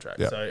year of the contract.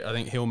 Yep. So I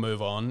think he'll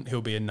move on.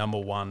 He'll be a number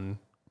one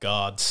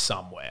guard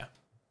somewhere.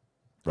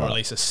 Or at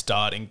least a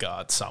starting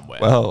guard somewhere.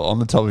 Well, on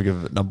the topic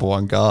of number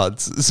one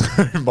guards, so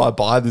my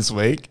buy this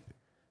week,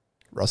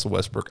 Russell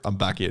Westbrook, I'm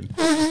back in.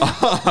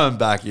 I'm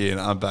back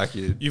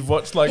in. You've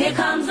watched like... Here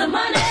comes the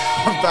money.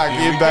 I'm back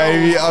in,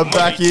 baby. I'm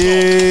back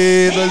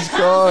in. Let's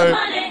go.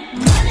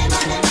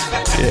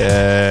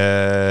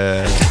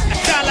 Yeah.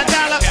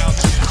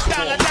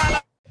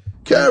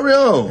 Carry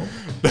on.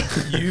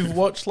 You've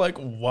watched like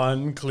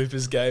one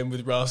Clippers game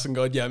with Russ and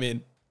gone, yeah, I'm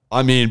in.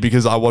 I'm in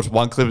because I watched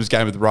one Clippers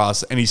game with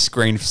Russ and he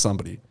screened for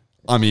somebody.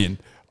 I'm in.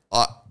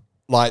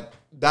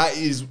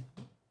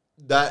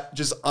 That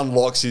just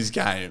unlocks his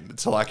game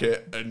to like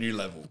a new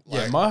level.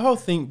 Yeah, my whole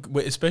thing,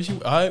 especially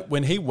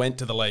when he went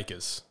to the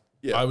Lakers,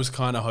 I was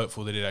kind of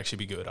hopeful that it'd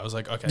actually be good. I was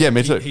like, okay, yeah,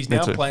 me too. He's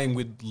now playing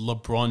with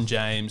LeBron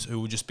James, who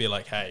will just be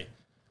like, hey,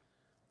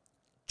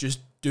 just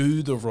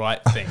do the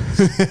right things.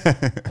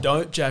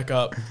 Don't jack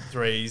up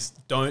threes.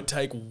 Don't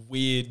take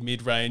weird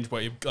mid-range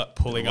where you're like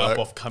pulling up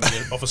off coming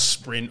in, off a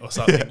sprint or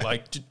something.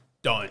 Like, just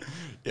don't.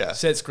 Yeah.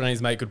 Set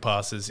screens, make good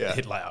passes,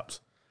 hit layups.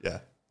 Yeah.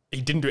 He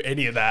didn't do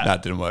any of that.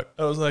 That didn't work.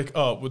 I was like,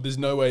 oh, well, there's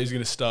no way he's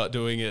going to start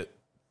doing it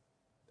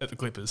at the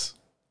Clippers.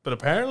 But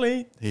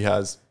apparently... He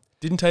has.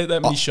 Didn't take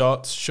that many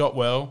shots, shot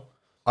well,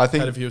 had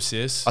a few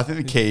assists. I think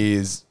the key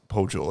is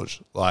Paul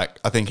George. Like,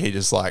 I think he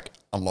just, like,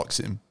 unlocks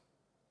him.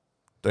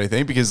 Don't you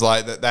think? Because,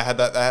 like, they had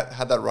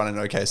that run in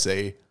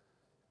OKC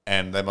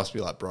and they must be,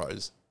 like,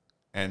 bros.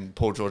 And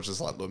Paul George is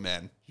like, look,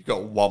 man, you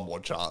got one more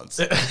chance.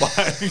 This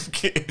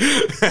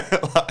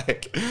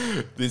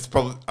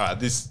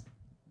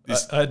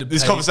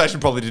conversation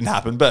probably didn't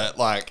happen, but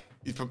like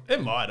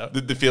it might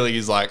have. The feeling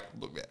is like,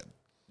 look, man,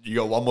 you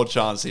got one more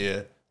chance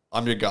here.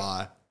 I'm your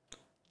guy.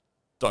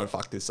 Don't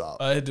fuck this up.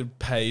 I had to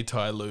pay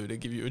Ty Lue to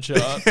give you a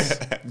chance.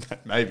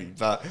 Maybe,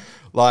 but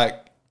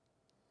like,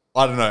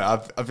 I don't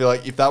know. I feel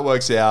like if that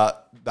works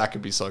out, that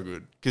could be so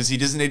good because he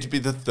doesn't need to be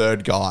the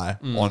third guy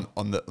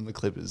on the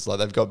Clippers. Like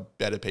they've got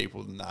better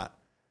people than that.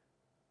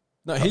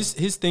 No,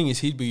 his thing is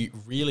he'd be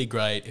really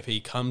great if he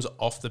comes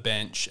off the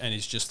bench and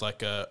is just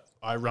like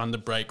I run the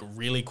break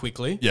really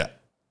quickly. Yeah.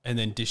 And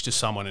then dish to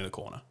someone in a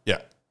corner.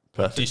 Yeah.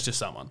 Perfect. Dish to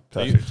someone.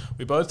 Perfect. So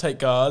we both take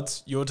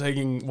guards. You're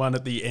taking one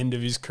at the end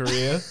of his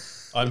career.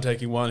 I'm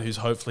taking one who's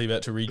hopefully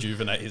about to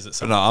rejuvenate his at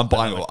some No, I'm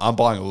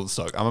buying all the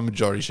stock. I'm a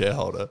majority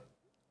shareholder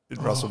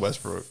in Russell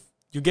Westbrook.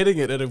 You're getting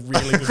it at a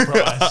really good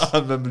price.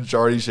 I'm a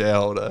majority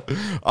shareholder.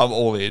 I'm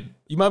all in.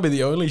 You might be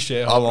the only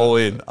shareholder. I'm all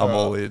in. I'm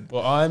all in.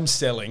 Well, I'm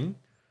selling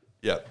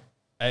Yep.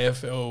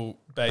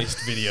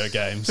 AFL-based video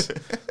games. I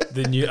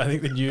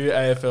think the new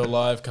AFL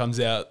Live comes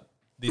out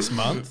this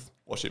month.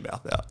 Wash your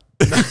mouth out.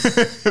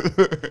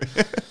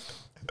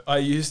 I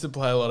used to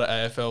play a lot of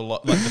AFL,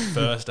 like the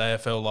first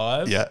AFL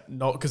Live. Yeah.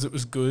 Not because it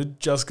was good,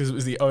 just because it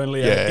was the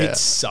only. Yeah. It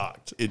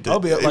sucked. It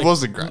did. It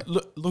wasn't great.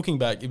 Looking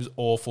back, it was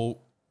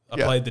awful. I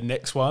played the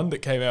next one that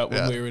came out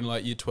when we were in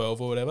like year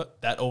 12 or whatever.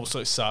 That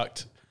also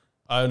sucked.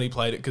 I only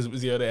played it because it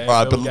was the only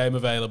AFL game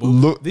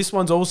available. This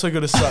one's also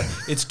going to suck.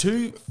 It's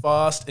too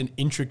fast and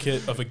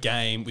intricate of a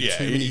game with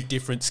too many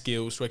different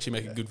skills to actually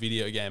make a good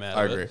video game out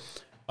of it. I agree.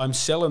 I'm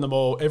selling them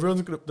all.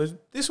 Everyone's going to...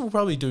 This will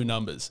probably do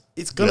numbers.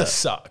 It's going to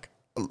suck.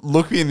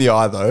 Look me in the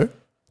eye, though,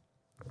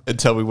 and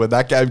tell me when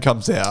that game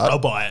comes out. I'll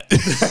buy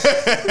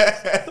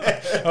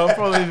it. I'll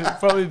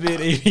probably be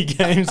at EV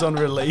Games on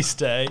release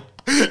day.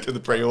 Get the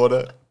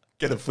pre-order.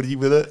 Get a footy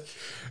with it.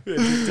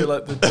 Do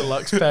like the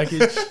deluxe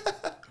package.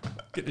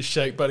 Get the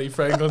Shake Buddy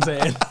Frank on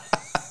hand.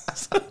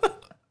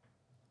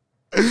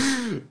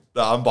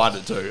 No, I'm buying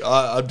it too.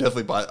 I'm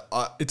definitely buying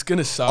it. It's going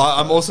to suck.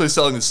 I'm also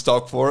selling the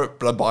stock for it,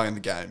 but I'm buying the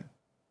game.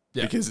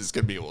 Yeah. Because it's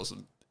going to be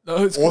awesome.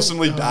 No, it's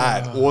awesomely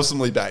bad.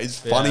 Awesomely bad. It's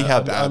funny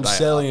how bad I'm they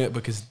selling it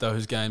because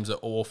those games are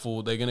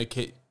awful. They're going to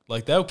keep...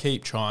 Like, they'll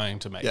keep trying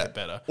to make it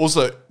better.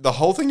 Also, the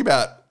whole thing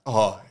about...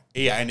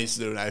 EA needs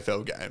to do an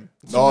AFL game.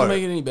 It's not going to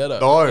make it any better.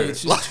 No.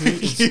 It's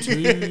just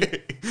too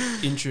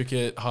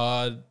intricate,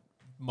 hard...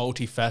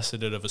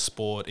 multifaceted of a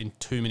sport in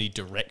too many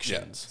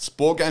directions. Yeah.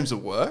 Sport games at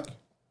work,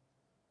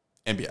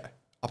 NBA,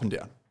 up and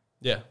down.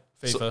 Yeah,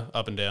 FIFA,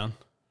 up and down.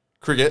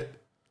 Cricket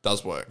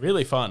does work.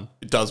 Really fun.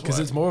 It does work. Because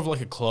it's more of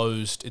like a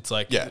closed, it's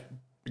like... Yeah.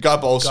 The guy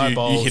bowls, you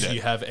hit it.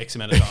 You have X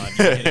amount of time,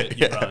 you hit it,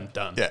 you run,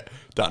 done. Yeah,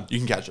 done. You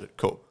can catch it.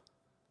 Cool.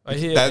 I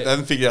hear... They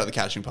haven't figured out the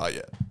catching part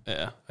yet.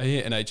 Yeah. I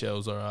hear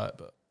NHL's all right,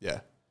 but...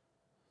 Yeah.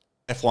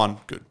 F1,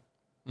 good.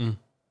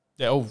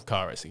 Yeah, all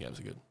car racing games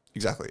are good.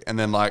 Exactly. And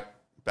then like...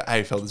 But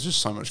AFL, there's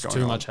just so much going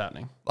on. Too much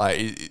happening.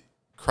 Like,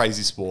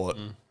 crazy sport.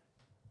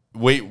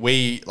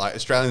 We, like,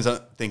 Australians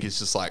don't think it's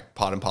just, like,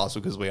 part and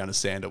parcel because we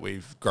understand it.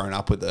 We've grown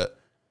up with it.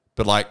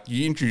 But, like,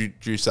 you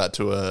introduce that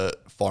to a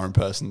foreign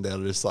person, they're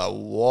just like,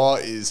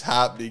 what is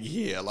happening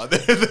here? Like,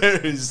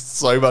 there is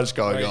so much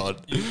going on.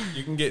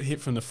 You can get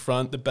hit from the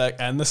front, the back,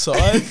 and the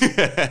side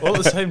all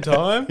at the same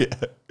time.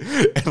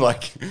 Yeah. And,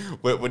 like,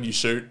 when you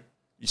shoot,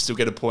 you still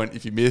get a point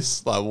if you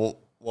miss. Like, what?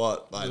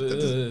 Like,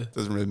 that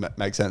doesn't really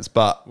make sense.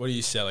 But what are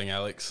you selling,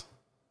 Alex?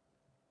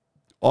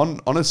 On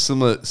a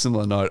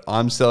similar note,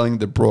 I'm selling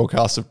the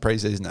broadcast of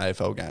preseason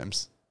AFL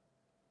games.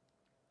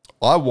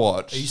 I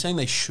watched. Are you saying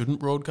they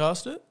shouldn't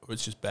broadcast it, or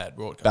it's just bad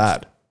broadcast?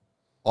 Bad.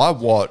 I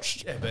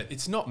watched. Yeah, but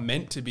it's not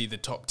meant to be the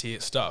top tier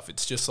stuff.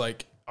 It's just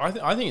like I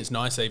think it's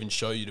nice they even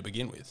show you to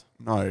begin with.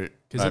 No,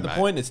 because at the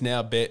point it's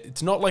now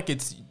it's not like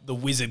it's the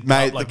Wizard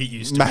Cup like it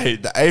used to.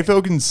 Mate, the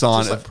AFL can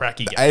sign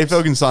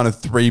AFL can sign a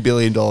 $3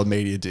 billion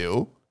media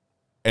deal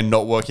and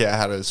not work out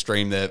how to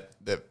stream their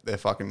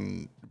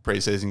fucking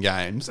preseason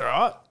games. All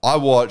right. I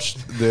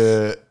watched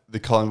the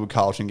Collingwood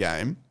Carlton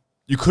game.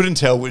 You couldn't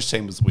tell which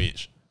team was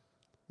which,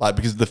 like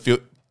because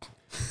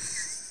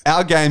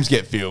our games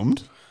get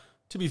filmed.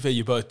 To be fair,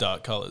 you're both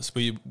dark colours.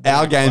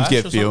 Our games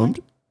get filmed,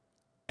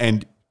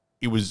 and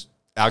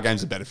our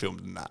games are better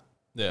filmed than that.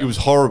 Yeah. It was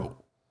horrible.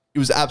 It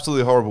was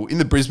absolutely horrible. In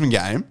the Brisbane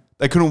game,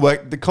 the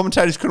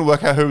commentators couldn't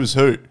work out who was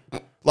who.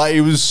 Like,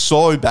 it was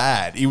so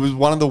bad. It was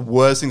one of the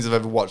worst things I've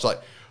ever watched.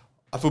 Like,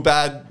 I feel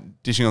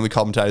bad dishing on the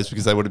commentators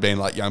because they would have been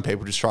like young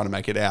people just trying to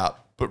make it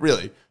out. But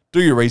really,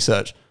 do your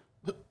research.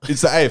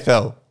 It's the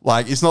AFL.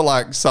 Like, it's not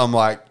like some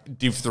like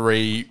Div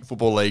 3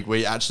 football league where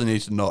you actually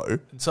need to know.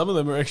 And some of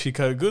them are actually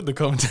kind of good, the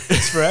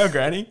commentators for our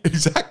granny.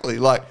 Exactly.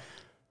 Like,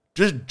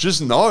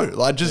 just know.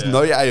 Like,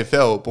 know your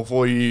AFL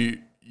before you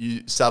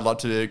saddle up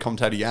to the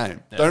commentator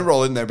game. Yeah. Don't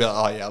roll in there and be like,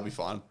 oh yeah, I'll be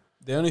fine.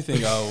 The only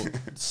thing I'll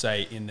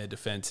say in their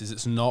defense is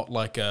it's not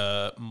like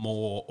a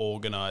more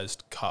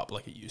organized cup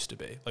like it used to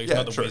be. Like, it's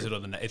not the Wizard or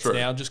the Net. It's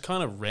now just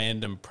kind of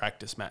random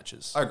practice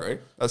matches. I agree.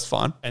 That's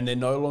fine. And they're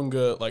no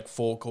longer like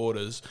 4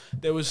 quarters.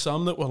 There was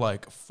some that were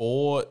like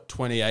 4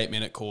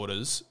 28-minute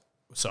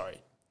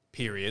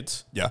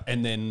periods. Yeah.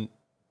 And then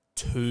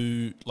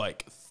 2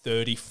 like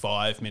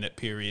 35-minute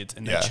periods,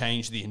 and they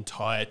changed the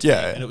entire team.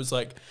 Yeah. And it was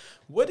like,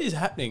 what is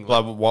happening?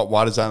 Like,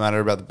 why does that matter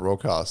about the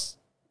broadcast?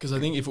 Because I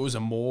think if it was a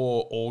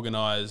more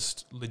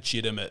organised,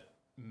 legitimate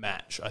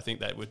match, I think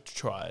they would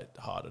try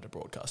harder to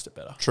broadcast it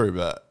better. True,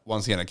 but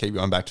once again, I keep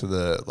going back to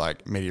the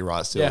like media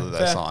rights deal that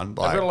they signed.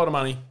 Like, they've got a lot of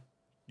money.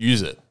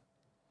 Use it.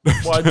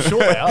 Well, I'm sure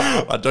they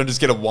are. I don't just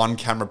get a one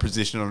camera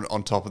position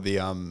on top of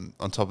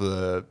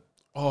the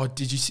Oh,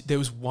 did you see? There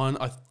was one.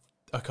 I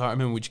can't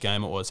remember which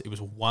game it was. It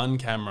was one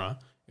camera.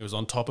 It was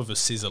on top of a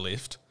scissor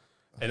lift,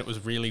 and it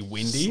was really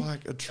windy. It's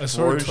like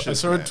I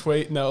saw a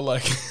tweet, and they were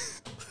like,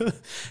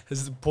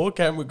 "Has the poor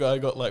camera guy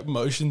got like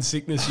motion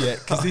sickness yet?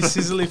 Because this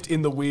scissor lift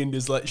in the wind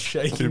is like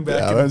shaking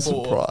back and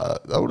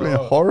forth." That would have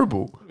been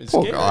horrible.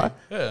 Poor scary. guy.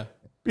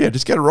 Yeah,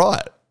 just get it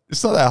right.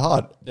 It's not that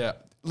hard. yeah.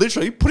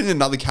 Literally, put in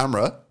another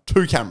camera,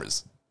 2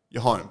 cameras,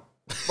 you're home.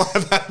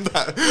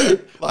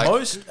 Like,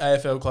 most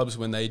AFL clubs,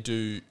 when they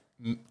do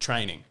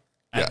training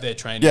at their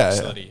training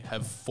facility,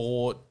 have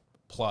 4+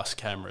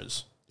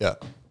 cameras. Yeah.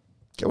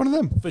 Get one of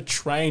them. For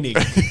training.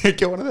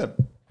 Get one of them.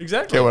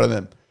 Exactly. Get one of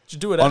them. Should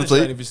do it at a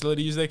training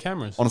facility, use their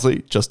cameras.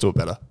 Honestly, just do it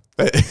better.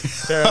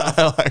 Fair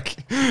enough.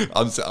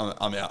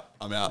 I'm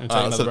out. Take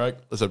another break.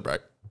 Let's have a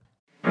break.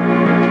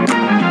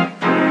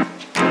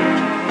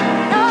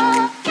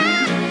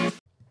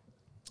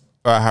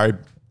 All right, Harry,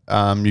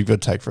 you've got a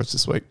take for us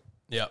this week.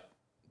 Yep.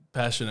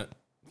 Passionate.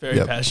 Very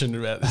passionate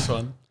about this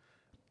one.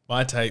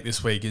 My take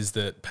this week is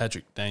that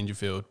Patrick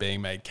Dangerfield being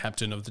made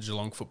captain of the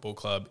Geelong Football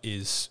Club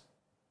is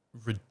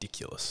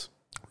ridiculous.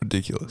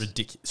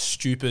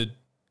 Stupid,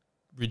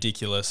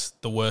 ridiculous,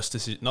 the worst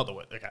decision. Not the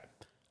worst, okay.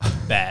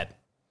 Bad.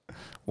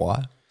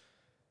 Why?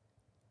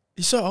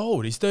 He's so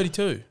old. He's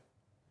 32.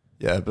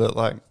 Yeah, but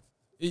like...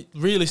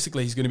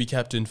 realistically, he's going to be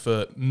captain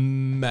for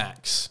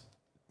max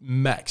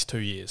 2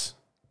 years.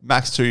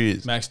 Max 2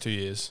 years. Max 2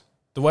 years.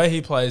 The way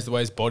he plays, the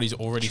way his body's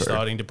already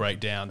starting to break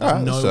down,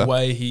 there's no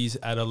way he's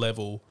at a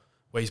level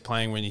where he's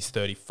playing when he's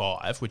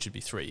 35, which would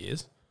be 3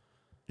 years,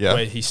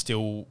 where he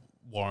still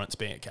warrants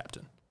being a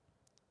captain.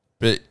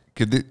 But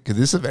could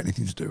this have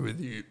anything to do with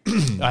you?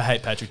 I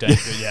hate Patrick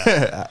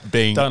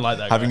Dangerfield, don't like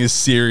that having guy. A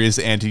serious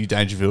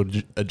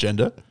anti-Dangerfield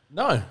agenda?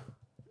 No.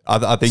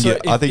 I think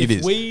it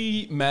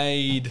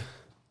is.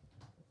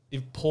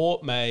 If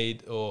Port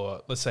made,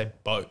 or let's say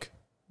Boak,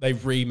 they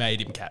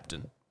remade him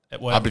captain.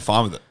 I'd be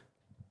fine with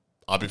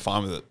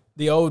it.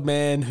 The old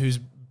man whose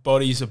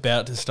body's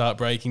about to start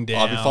breaking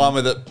down. I'd be fine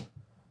with it.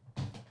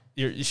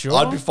 You sure?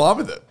 I'd be fine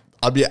with it.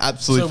 I'd be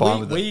absolutely fine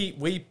with it.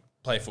 We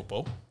play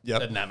football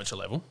at an amateur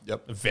level.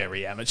 Yep. A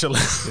very amateur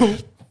level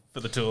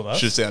for the two of us.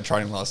 Should have seen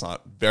training last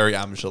night. Very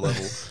amateur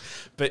level.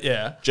 But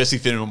yeah. Jesse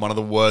Finneman, one of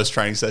the worst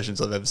training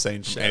sessions I've ever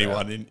seen from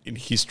anyone in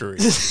history.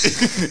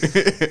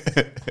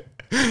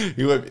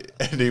 He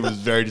was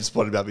very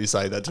disappointed about me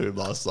saying that to him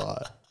last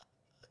night.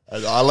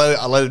 And I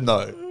let him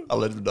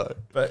know.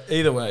 But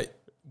either way,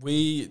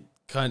 we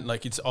kind of,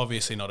 like, it's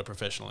obviously not a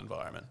professional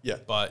environment. Yeah.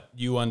 But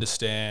you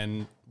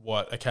understand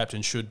what a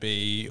captain should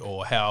be,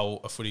 or how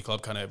a footy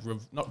club kind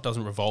of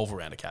doesn't revolve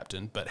around a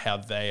captain, but how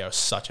they are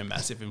such a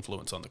massive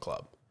influence on the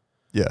club.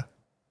 Yeah.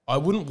 I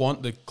wouldn't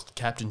want the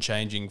captain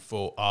changing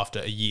for after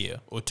a year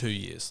or 2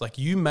 years. Like,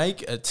 you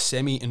make a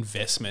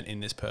semi-investment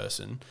in this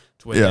person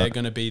to where they're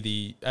going to be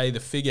the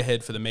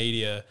figurehead for the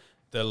media,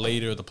 the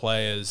leader of the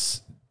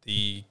players,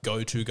 the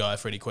go-to guy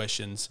for any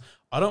questions.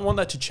 I don't want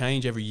that to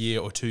change every year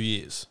or 2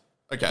 years.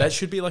 Okay. That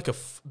should be like a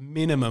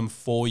minimum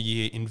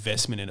 4-year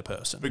investment in a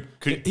person.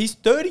 He's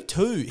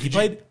 32. He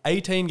played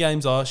 18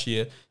 games last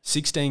year,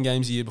 16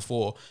 games the year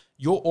before.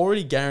 You're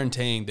already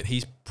guaranteeing that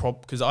he's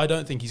because I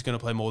don't think he's going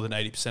to play more than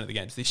 80% of the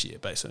games this year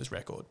based on his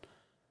record.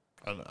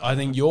 I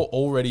think you're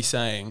already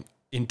saying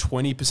in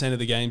 20% of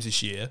the games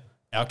this year,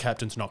 our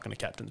captain's not going to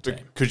captain the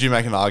team. Could you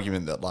make an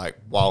argument that, like,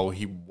 while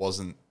he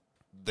wasn't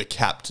the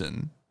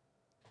captain,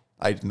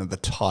 I didn't know the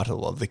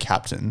title of the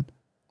captain.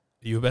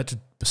 Are you about to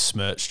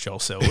besmirch Joel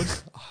Selwood?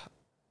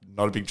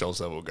 Not a big Joel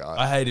Selwood guy.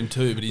 I hate him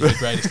too, but he's the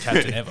greatest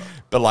captain ever.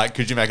 But, like,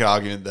 could you make an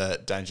argument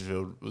that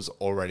Dangerfield was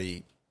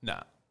already...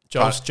 Nah.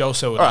 Joel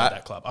Selwood led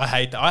that club. I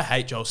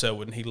hate Joel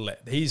Selwood, and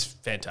he's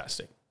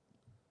fantastic.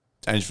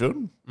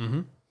 Dangerfield?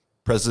 Mm-hmm.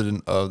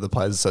 President of the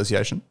Players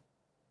Association?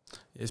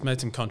 He's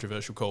made some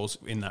controversial calls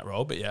in that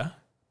role, but yeah.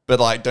 But,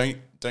 like, don't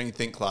you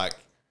think, like,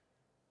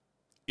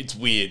 it's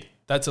weird?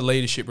 That's a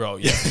leadership role,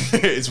 yeah.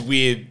 It's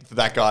weird for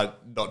that guy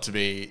not to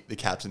be the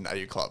captain at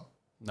your club.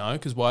 No,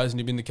 because why hasn't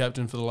he been the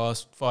captain for the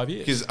last 5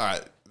 years? Because, all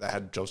right, they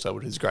had Joel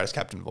Selwood, who's the greatest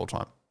captain of all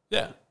time.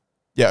 Yeah.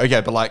 Yeah,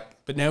 okay, but,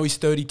 like... But now he's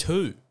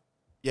 32.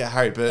 Yeah,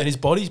 Harry, but... And his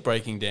body's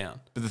breaking down.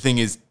 But the thing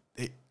is,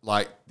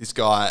 like, this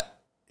guy,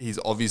 he's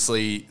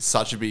obviously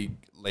such a big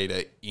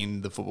leader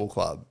in the football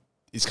club.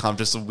 It's kind of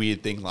just a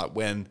weird thing, like,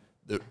 when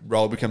the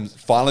role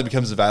finally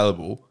becomes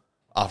available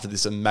after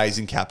this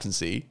amazing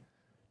captaincy,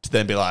 to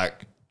then be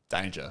like,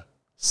 Danger,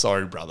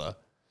 sorry, brother.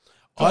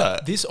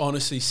 This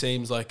honestly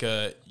seems like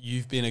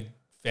you've been a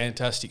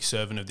fantastic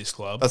servant of this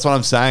club. That's what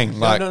I'm saying.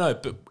 No,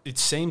 but it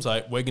seems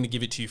like we're going to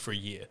give it to you for a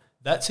year.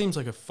 That seems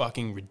like a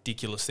fucking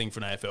ridiculous thing for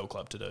an AFL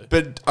club to do.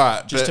 But all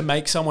right, just to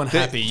make someone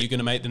happy, you're going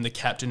to make them the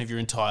captain of your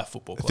entire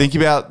football club. Think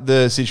about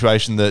the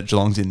situation that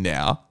Geelong's in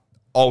now.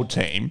 Old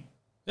team.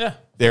 Yeah.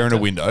 They're in a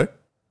window.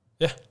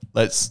 Yeah.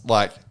 Let's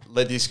let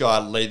this guy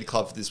lead the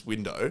club for this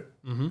window.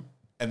 Mm-hmm.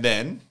 And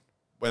then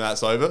when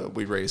that's over,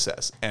 we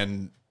reassess.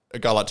 And a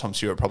guy like Tom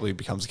Stewart probably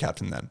becomes a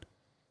captain then.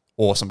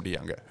 Or somebody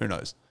younger. Who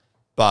knows?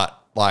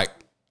 But like,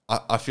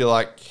 I feel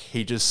like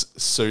he just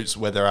suits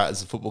where they're at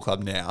as a football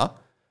club now.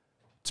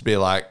 To be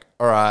like,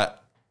 all right,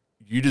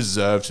 you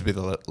deserve to be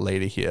the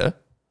leader here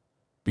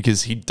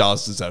because he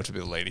does deserve to be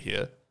the leader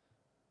here.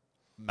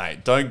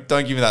 Mate, don't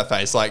give me that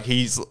face. Like,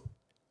 he's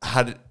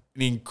had an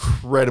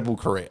incredible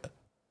career.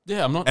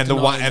 Yeah, I'm not and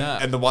denying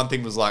that. And the one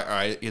thing was like, all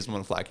right, he's won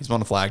a flag. He's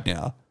won a flag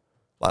now.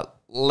 Like,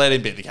 let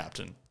him be the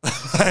captain.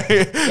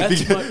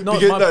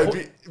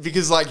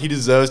 Because like he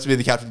deserves to be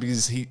the captain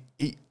because he's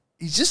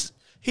just...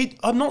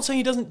 I'm not saying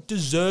he doesn't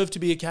deserve to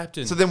be a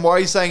captain. So then why are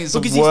you saying it's the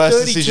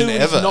worst decision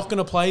ever? He's not going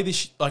to play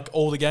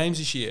all the games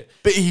this year.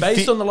 But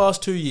based on the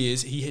last 2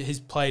 years, he has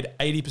played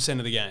 80%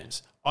 of the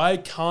games. I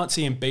can't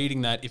see him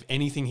beating that. If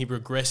anything, he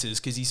regresses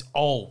because he's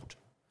old.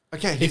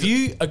 Okay. If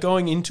you are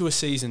going into a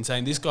season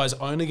saying this guy's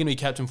only going to be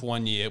captain for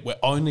 1 year, we're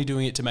only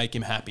doing it to make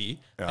him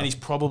happy, and he's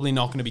probably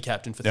not going to be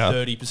captain for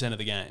 30% of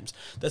the games.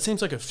 That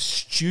seems like a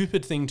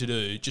stupid thing to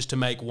do just to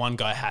make one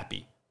guy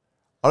happy.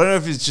 I don't know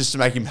if it's just to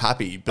make him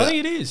happy, but I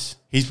think it is.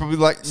 He's probably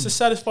like... It's to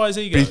satisfy his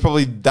ego. But he's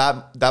probably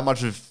that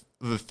much of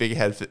a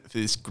figurehead for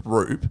this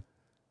group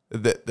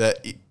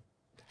that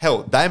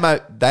hell,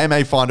 they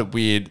may find it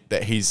weird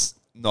that he's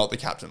not the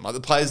captain. Like, the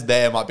players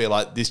there might be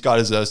like, this guy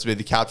deserves to be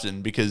the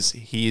captain because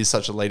he is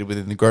such a leader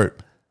within the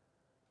group.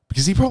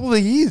 Because he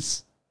probably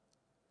is.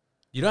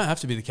 You don't have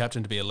to be the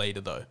captain to be a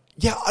leader, though.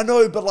 Yeah, I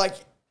know, but like...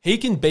 He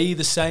can be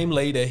the same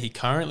leader he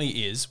currently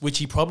is, which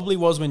he probably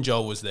was when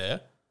Joel was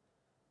there.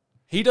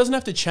 He doesn't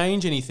have to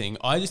change anything.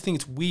 I just think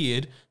it's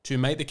weird to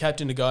make the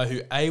captain a guy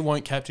who, A,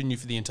 won't captain you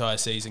for the entire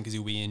season because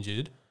he'll be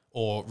injured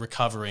or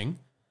recovering,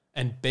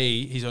 and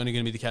B, he's only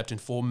going to be the captain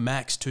for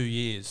max 2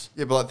 years.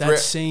 Yeah, but like that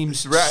seems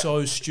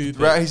so stupid.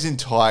 Throughout his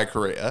entire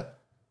career,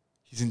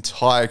 he's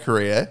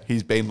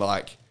been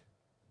like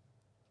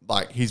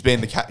he's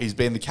been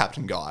the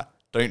captain guy.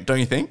 Don't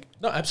you think?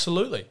 No,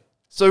 absolutely.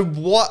 So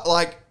what?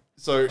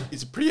 So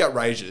it's pretty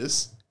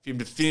outrageous for him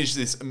to finish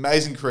this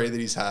amazing career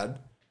that he's had.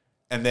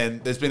 And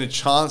then there's been a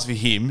chance for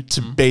him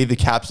to be the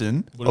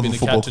captain of a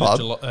football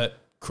club. At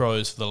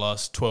Crows for the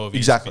last 12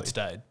 years. Exactly. If it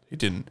stayed. He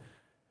didn't.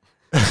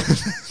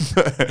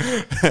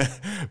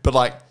 But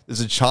like, there's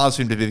a chance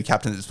for him to be the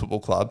captain of this football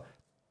club.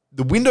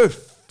 The window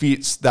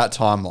fits that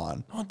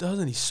timeline. No, it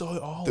doesn't. He's so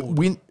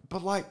old.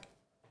 But like,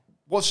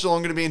 what's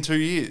Geelong going to be in 2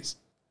 years?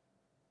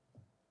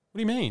 What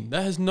do you mean?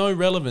 That has no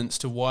relevance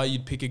to why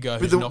you'd pick a guy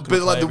who's not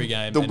going to play every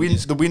game.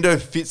 The window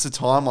fits the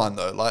timeline,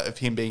 though, like of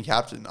him being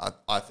captain,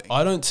 I think.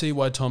 I don't see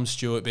why Tom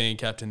Stewart being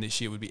captain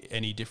this year would be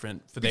any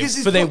different for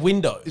their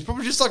window. It's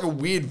probably just like a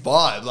weird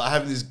vibe, like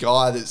having this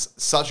guy that's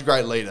such a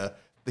great leader.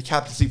 The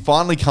captaincy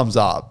finally comes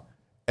up,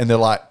 and they're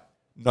like,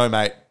 no,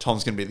 mate,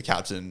 Tom's going to be the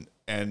captain.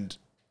 And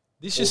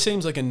this just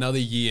seems like another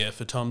year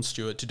for Tom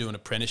Stewart to do an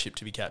apprenticeship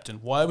to be captain.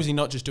 Why was he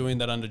not just doing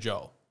that under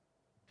Joel?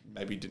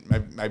 Maybe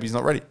he's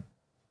not ready.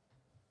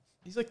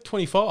 He's like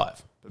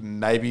 25. But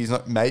maybe he's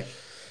not. Mate,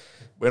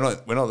 we're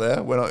not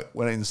there. We're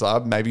not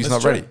inside. Maybe he's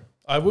not ready.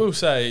 I will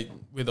say,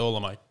 with all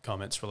of my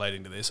comments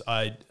relating to this,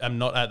 I am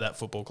not at that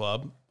football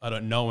club. I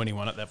don't know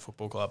anyone at that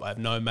football club. I have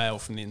no mail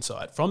from the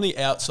inside. From the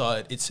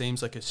outside, it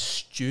seems like a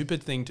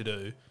stupid thing to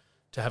do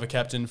to have a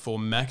captain for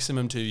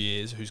maximum 2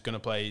 years who's going to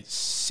play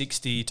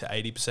 60 to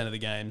 80% of the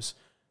games,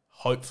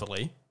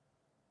 hopefully,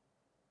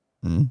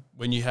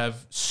 when you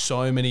have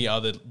so many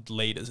other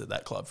leaders at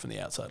that club from the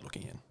outside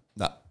looking in.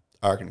 No.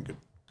 I reckon good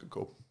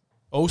call.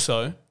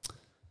 Also,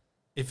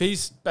 if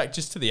he's back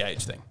just to the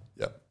age thing,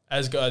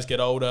 as guys get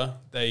older,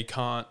 they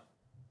can't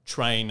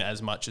train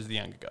as much as the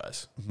younger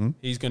guys. Mm-hmm.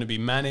 He's going to be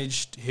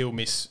managed. He'll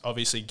miss,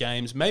 obviously,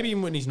 games. Maybe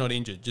even when he's not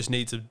injured, just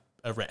needs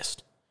a rest.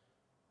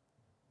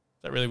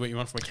 Is that really what you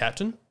want from a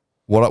captain?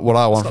 What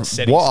I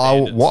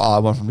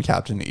want from a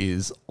captain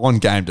is, on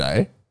game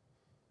day,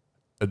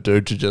 a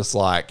dude to just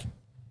like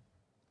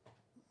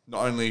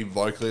not only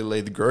vocally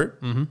lead the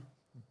group,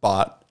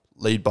 but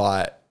lead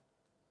by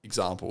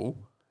example.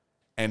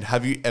 And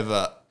have you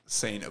ever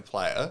seen a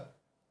player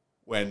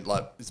when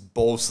like it's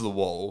balls to the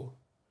wall,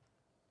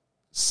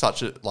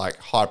 such a like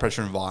high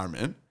pressure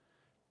environment,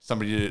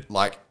 somebody to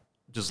like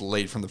just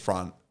lead from the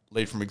front,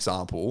 lead from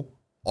example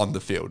on the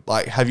field?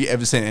 Like, have you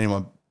ever seen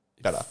anyone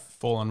better?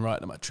 Fallen right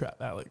into my trap,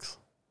 Alex.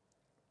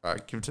 All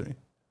right, give it to me.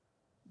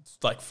 It's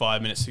like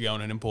 5 minutes to go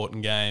in an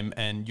important game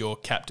and your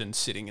captain's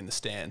sitting in the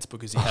stands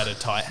because he had a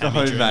tight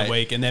hammy during the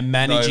week and they're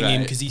managing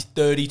him because he's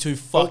 32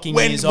 fucking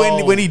years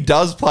old. When he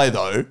does play,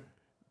 though...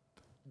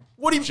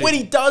 When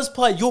he does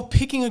play, you're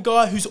picking a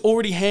guy who's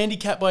already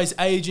handicapped by his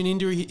age and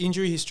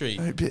injury history.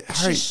 No, but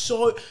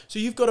so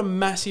you've got a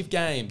massive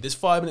game. There's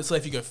 5 minutes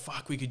left. You go,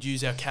 fuck, we could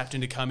use our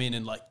captain to come in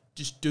and like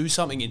just do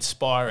something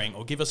inspiring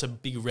or give us a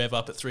big rev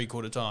up at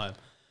 3/4 time.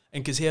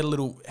 And because he had a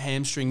little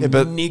hamstring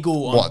but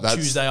niggle on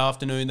Tuesday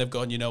afternoon, they've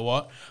gone, you know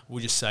what?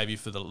 We'll just save you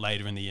for the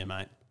later in the year,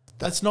 mate.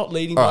 That's not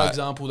leading by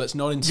example. That's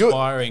not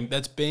inspiring.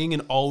 That's being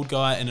an old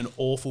guy and an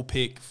awful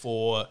pick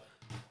for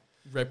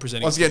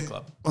representing the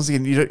club. Once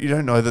again, you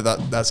don't know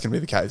that's going to be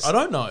the case. I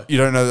don't know. You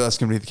don't know that's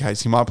going to be the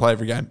case. He might play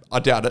every game. I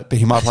doubt it, but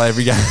he might play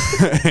every game.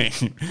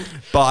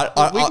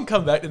 But we can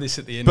come back to this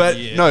at the end of the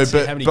year. No,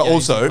 but how many games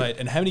also he played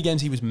and how many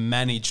games he was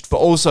managed for.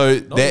 But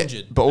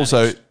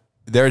also,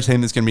 they're a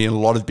team that's going to be in a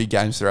lot of big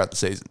games throughout the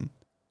season.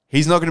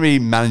 He's not going to be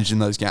managing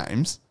those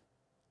games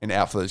and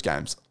out for those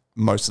games.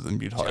 Most of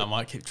them, you'd hope. I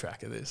might keep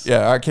track of this.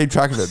 Yeah, I keep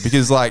track of it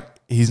because like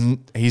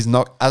he's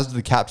not, as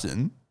the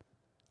captain,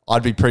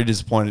 I'd be pretty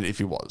disappointed if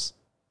he was.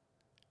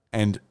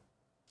 And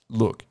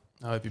look,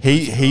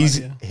 he's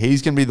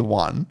going to be the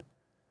one,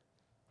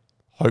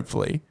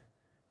 hopefully,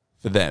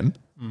 for them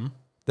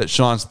that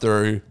shines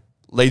through,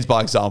 leads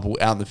by example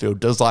out in the field,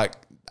 does like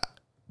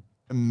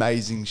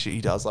amazing shit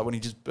he does, like when he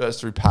just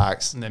bursts through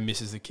packs and then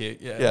misses the kick.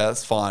 Yeah,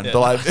 that's fine. Yeah. But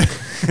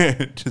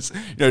like, just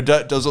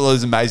does all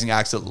those amazing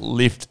acts that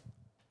lift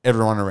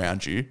everyone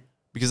around you,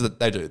 because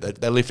they do.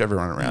 They lift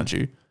everyone around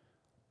you.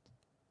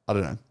 I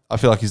don't know. I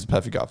feel like he's the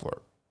perfect guy for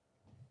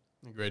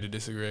it. Agree to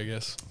disagree, I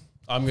guess.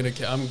 I'm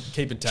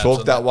keeping tabs.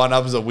 Chalk that one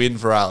up as a win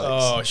for Alex.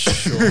 Oh,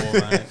 sure,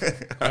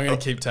 mate. I'm going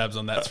to keep tabs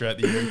on that throughout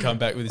the year and come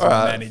back with his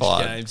managed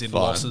games in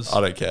losses.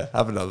 I don't care.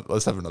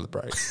 Let's have another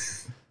break.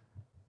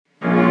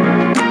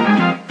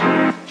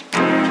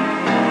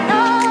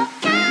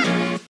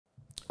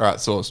 All right,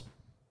 Sauce.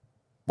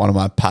 One of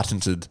my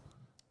patented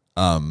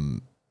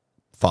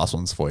fast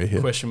ones for you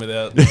here. Question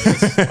without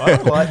notice. I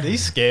don't like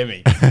these. Scare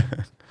me.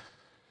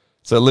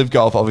 So Live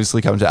Golf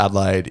obviously coming to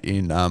Adelaide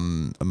in a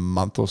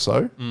month or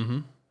so.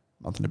 Mm-hmm.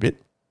 Month and a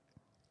bit.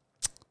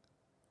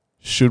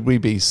 Should we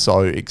be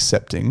so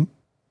accepting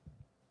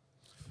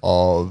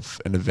of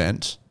an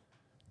event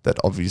that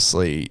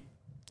obviously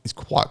is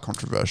quite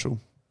controversial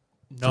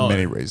for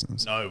many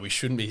reasons? No, we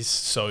shouldn't be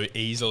so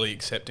easily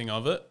accepting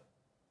of it.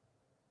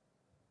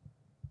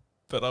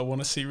 But I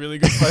want to see really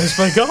good players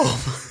play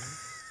golf.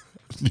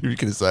 I knew you were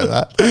going to say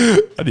that.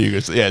 I knew you were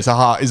going to say, yeah, it's a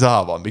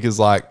hard one because,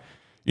 like,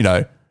 you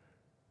know,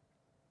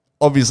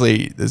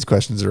 obviously there's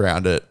questions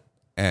around it,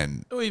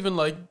 and or even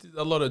like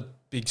a lot of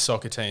big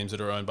soccer teams that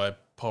are owned by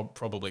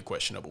probably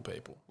questionable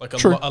people. Like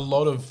a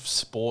lot of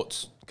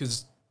sports,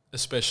 because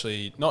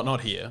especially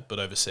not here but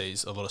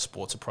overseas, a lot of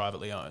sports are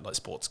privately owned, like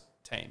sports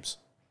teams.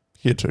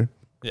 Here too.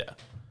 Yeah,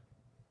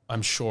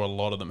 I'm sure a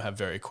lot of them have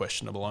very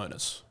questionable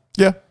owners.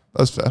 Yeah,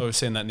 that's fair. We've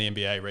seen that in the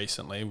NBA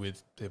recently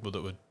with people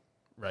that were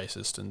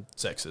racist and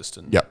sexist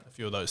and a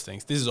few of those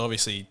things. This is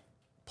obviously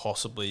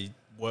possibly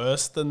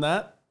worse than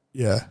that.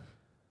 Yeah.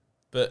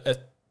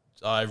 But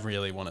I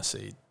really want to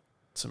see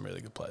some really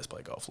good players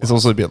play golf. It's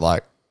also a bit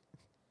like,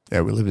 we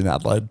live in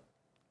Adelaide.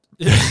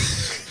 Yeah.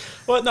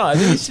 Well, no, I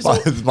think it's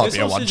just it might be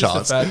a one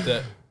chance. The fact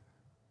that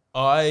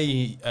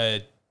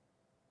I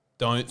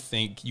don't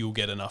think you'll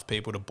get enough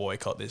people to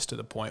boycott this to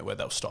the point where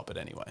they'll stop it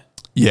anyway.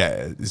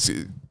 Yeah.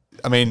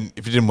 I mean,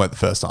 if it didn't work the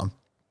first time,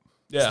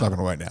 it's not going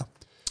to work now.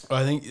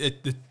 I think,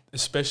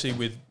 especially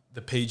with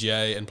the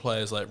PGA and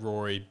players like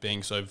Rory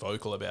being so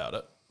vocal about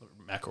it,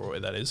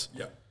 McIlroy that is.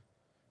 Yeah.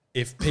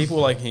 If people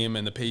like him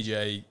and the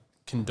PGA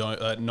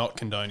not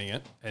condoning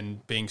it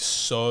and being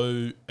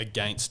so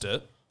against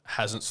it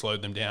hasn't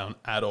slowed them down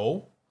at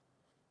all,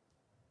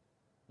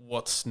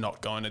 what's not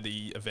going to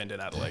the event in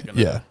Adelaide going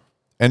to do?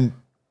 And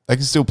they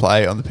can still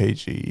play on the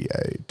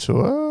PGA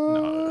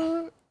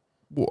Tour?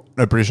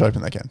 No, British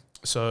Open they can.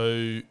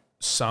 So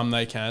some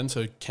they can.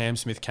 So Cam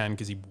Smith can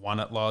because he won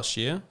it last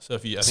year. So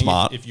if you're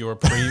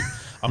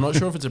I'm not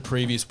sure if it's a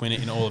previous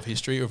winner in all of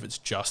history or if it's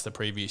just the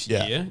previous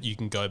year, you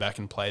can go back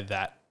and play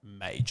that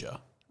major.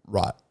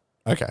 Right.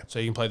 Okay. So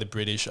you can play the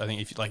British. I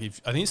think I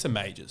think it's the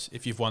majors.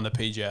 If you've won the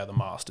PGA or the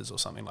Masters or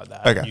something like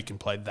that, you can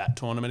play that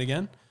tournament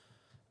again.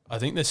 I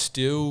think they're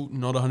still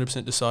not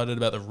 100% decided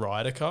about the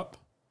Ryder Cup,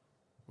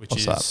 which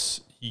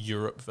is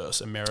Europe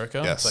versus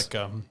America. Yes. It's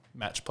like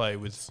match play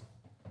with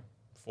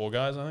 4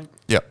 guys, I think.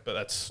 Yep. But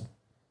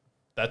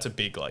that's a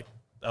big, like,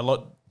 a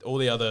lot. All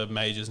the other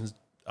majors and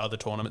other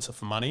tournaments are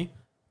for money.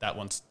 That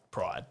one's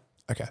pride.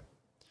 Okay.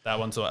 That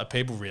one's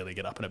people really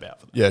get up and about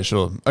for that. Yeah,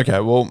 sure. Okay.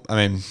 Well,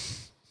 I mean,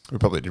 we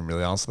probably didn't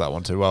really answer that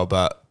one too well,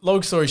 but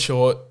long story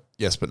short,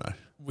 yes, but no.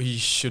 We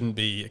shouldn't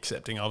be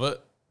accepting of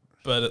it,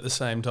 but at the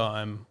same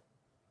time,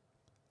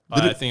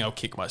 I think I'll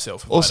kick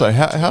myself. Also,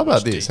 how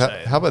about this?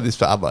 How about this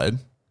for Adelaide?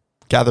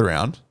 Gather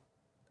round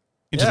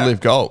into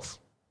Live Golf.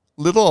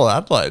 Little old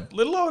Adelaide.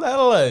 Little old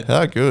Adelaide.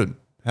 How good.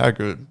 How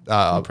good.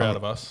 I'm proud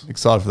of us.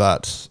 Excited for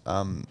that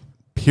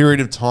period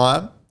of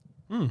time.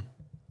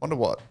 Wonder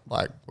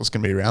what's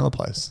going to be around the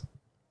place.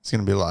 It's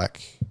going to be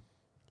like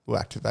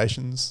little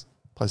activations,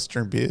 place to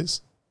drink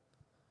beers.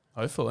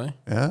 Hopefully.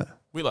 Yeah.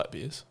 We like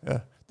beers. Yeah.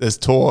 There's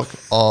talk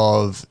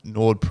of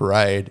Nord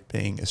Parade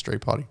being a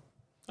street party.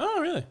 Oh,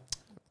 really?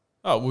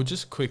 Oh, well,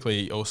 just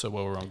quickly also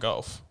while we're on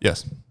golf.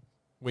 Yes.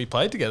 We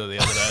played together the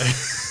other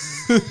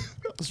day.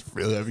 I was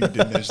really hoping you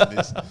didn't mention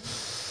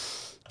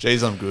this.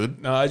 Jeez, I'm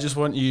good. No, I just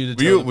want you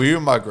to. Were you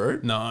in my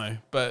group? No,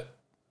 but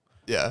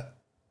yeah.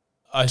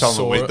 I Tell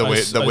saw them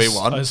the we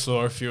won. I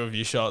saw a few of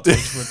your shots.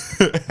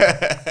 Which would,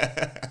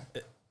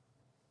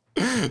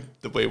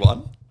 The we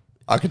won.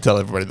 I can tell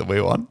everybody that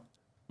we won.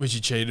 which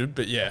you cheated,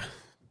 but yeah,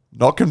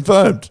 Not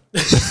confirmed.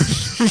 you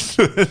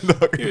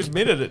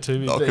admitted it to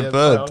me. Not but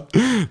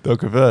confirmed. Not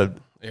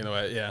confirmed.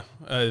 Anyway, yeah.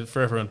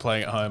 For everyone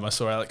playing at home, I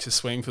saw Alex's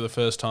swing for the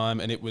first time,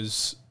 and it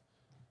was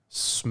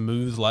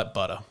smooth like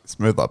butter.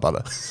 Smooth like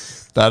butter.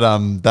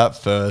 That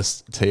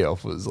first tee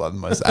off was like the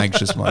most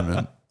anxious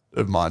moment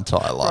of my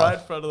entire life. Right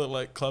in front of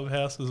the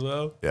clubhouse as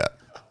well. Yeah.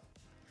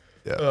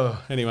 Yeah.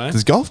 Oh, anyway,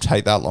 Does golf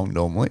take that long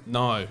normally?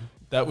 no,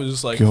 that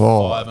was like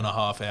God.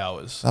 5.5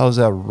 hours. That was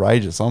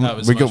outrageous. That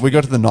was we the most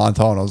got to the 9th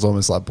hole and I was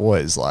almost like,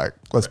 boys, like,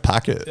 let's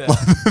pack it. Yeah.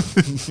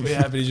 We're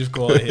happy to just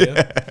call it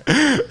here.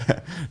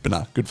 But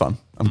no, good fun.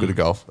 I'm good at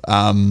golf.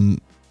 All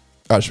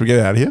right, should we get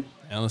out of here?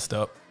 Now let's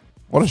stop.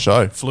 What a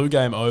show. Flu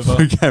game over.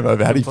 Flu game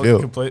over. How do you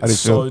feel? How do you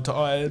So feel?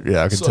 tired.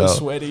 Yeah, I can so tell.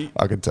 sweaty.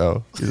 I can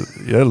tell. You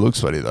don't look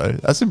sweaty though.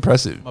 That's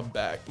impressive. My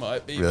back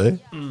might be. Really?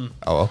 Oh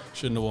well.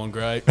 Shouldn't have worn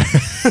grey.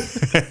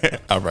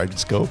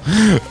 Outrageous. Cool.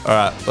 All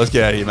right, let's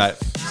get out of here, mate.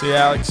 See you,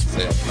 Alex.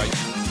 See ya.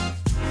 Bye.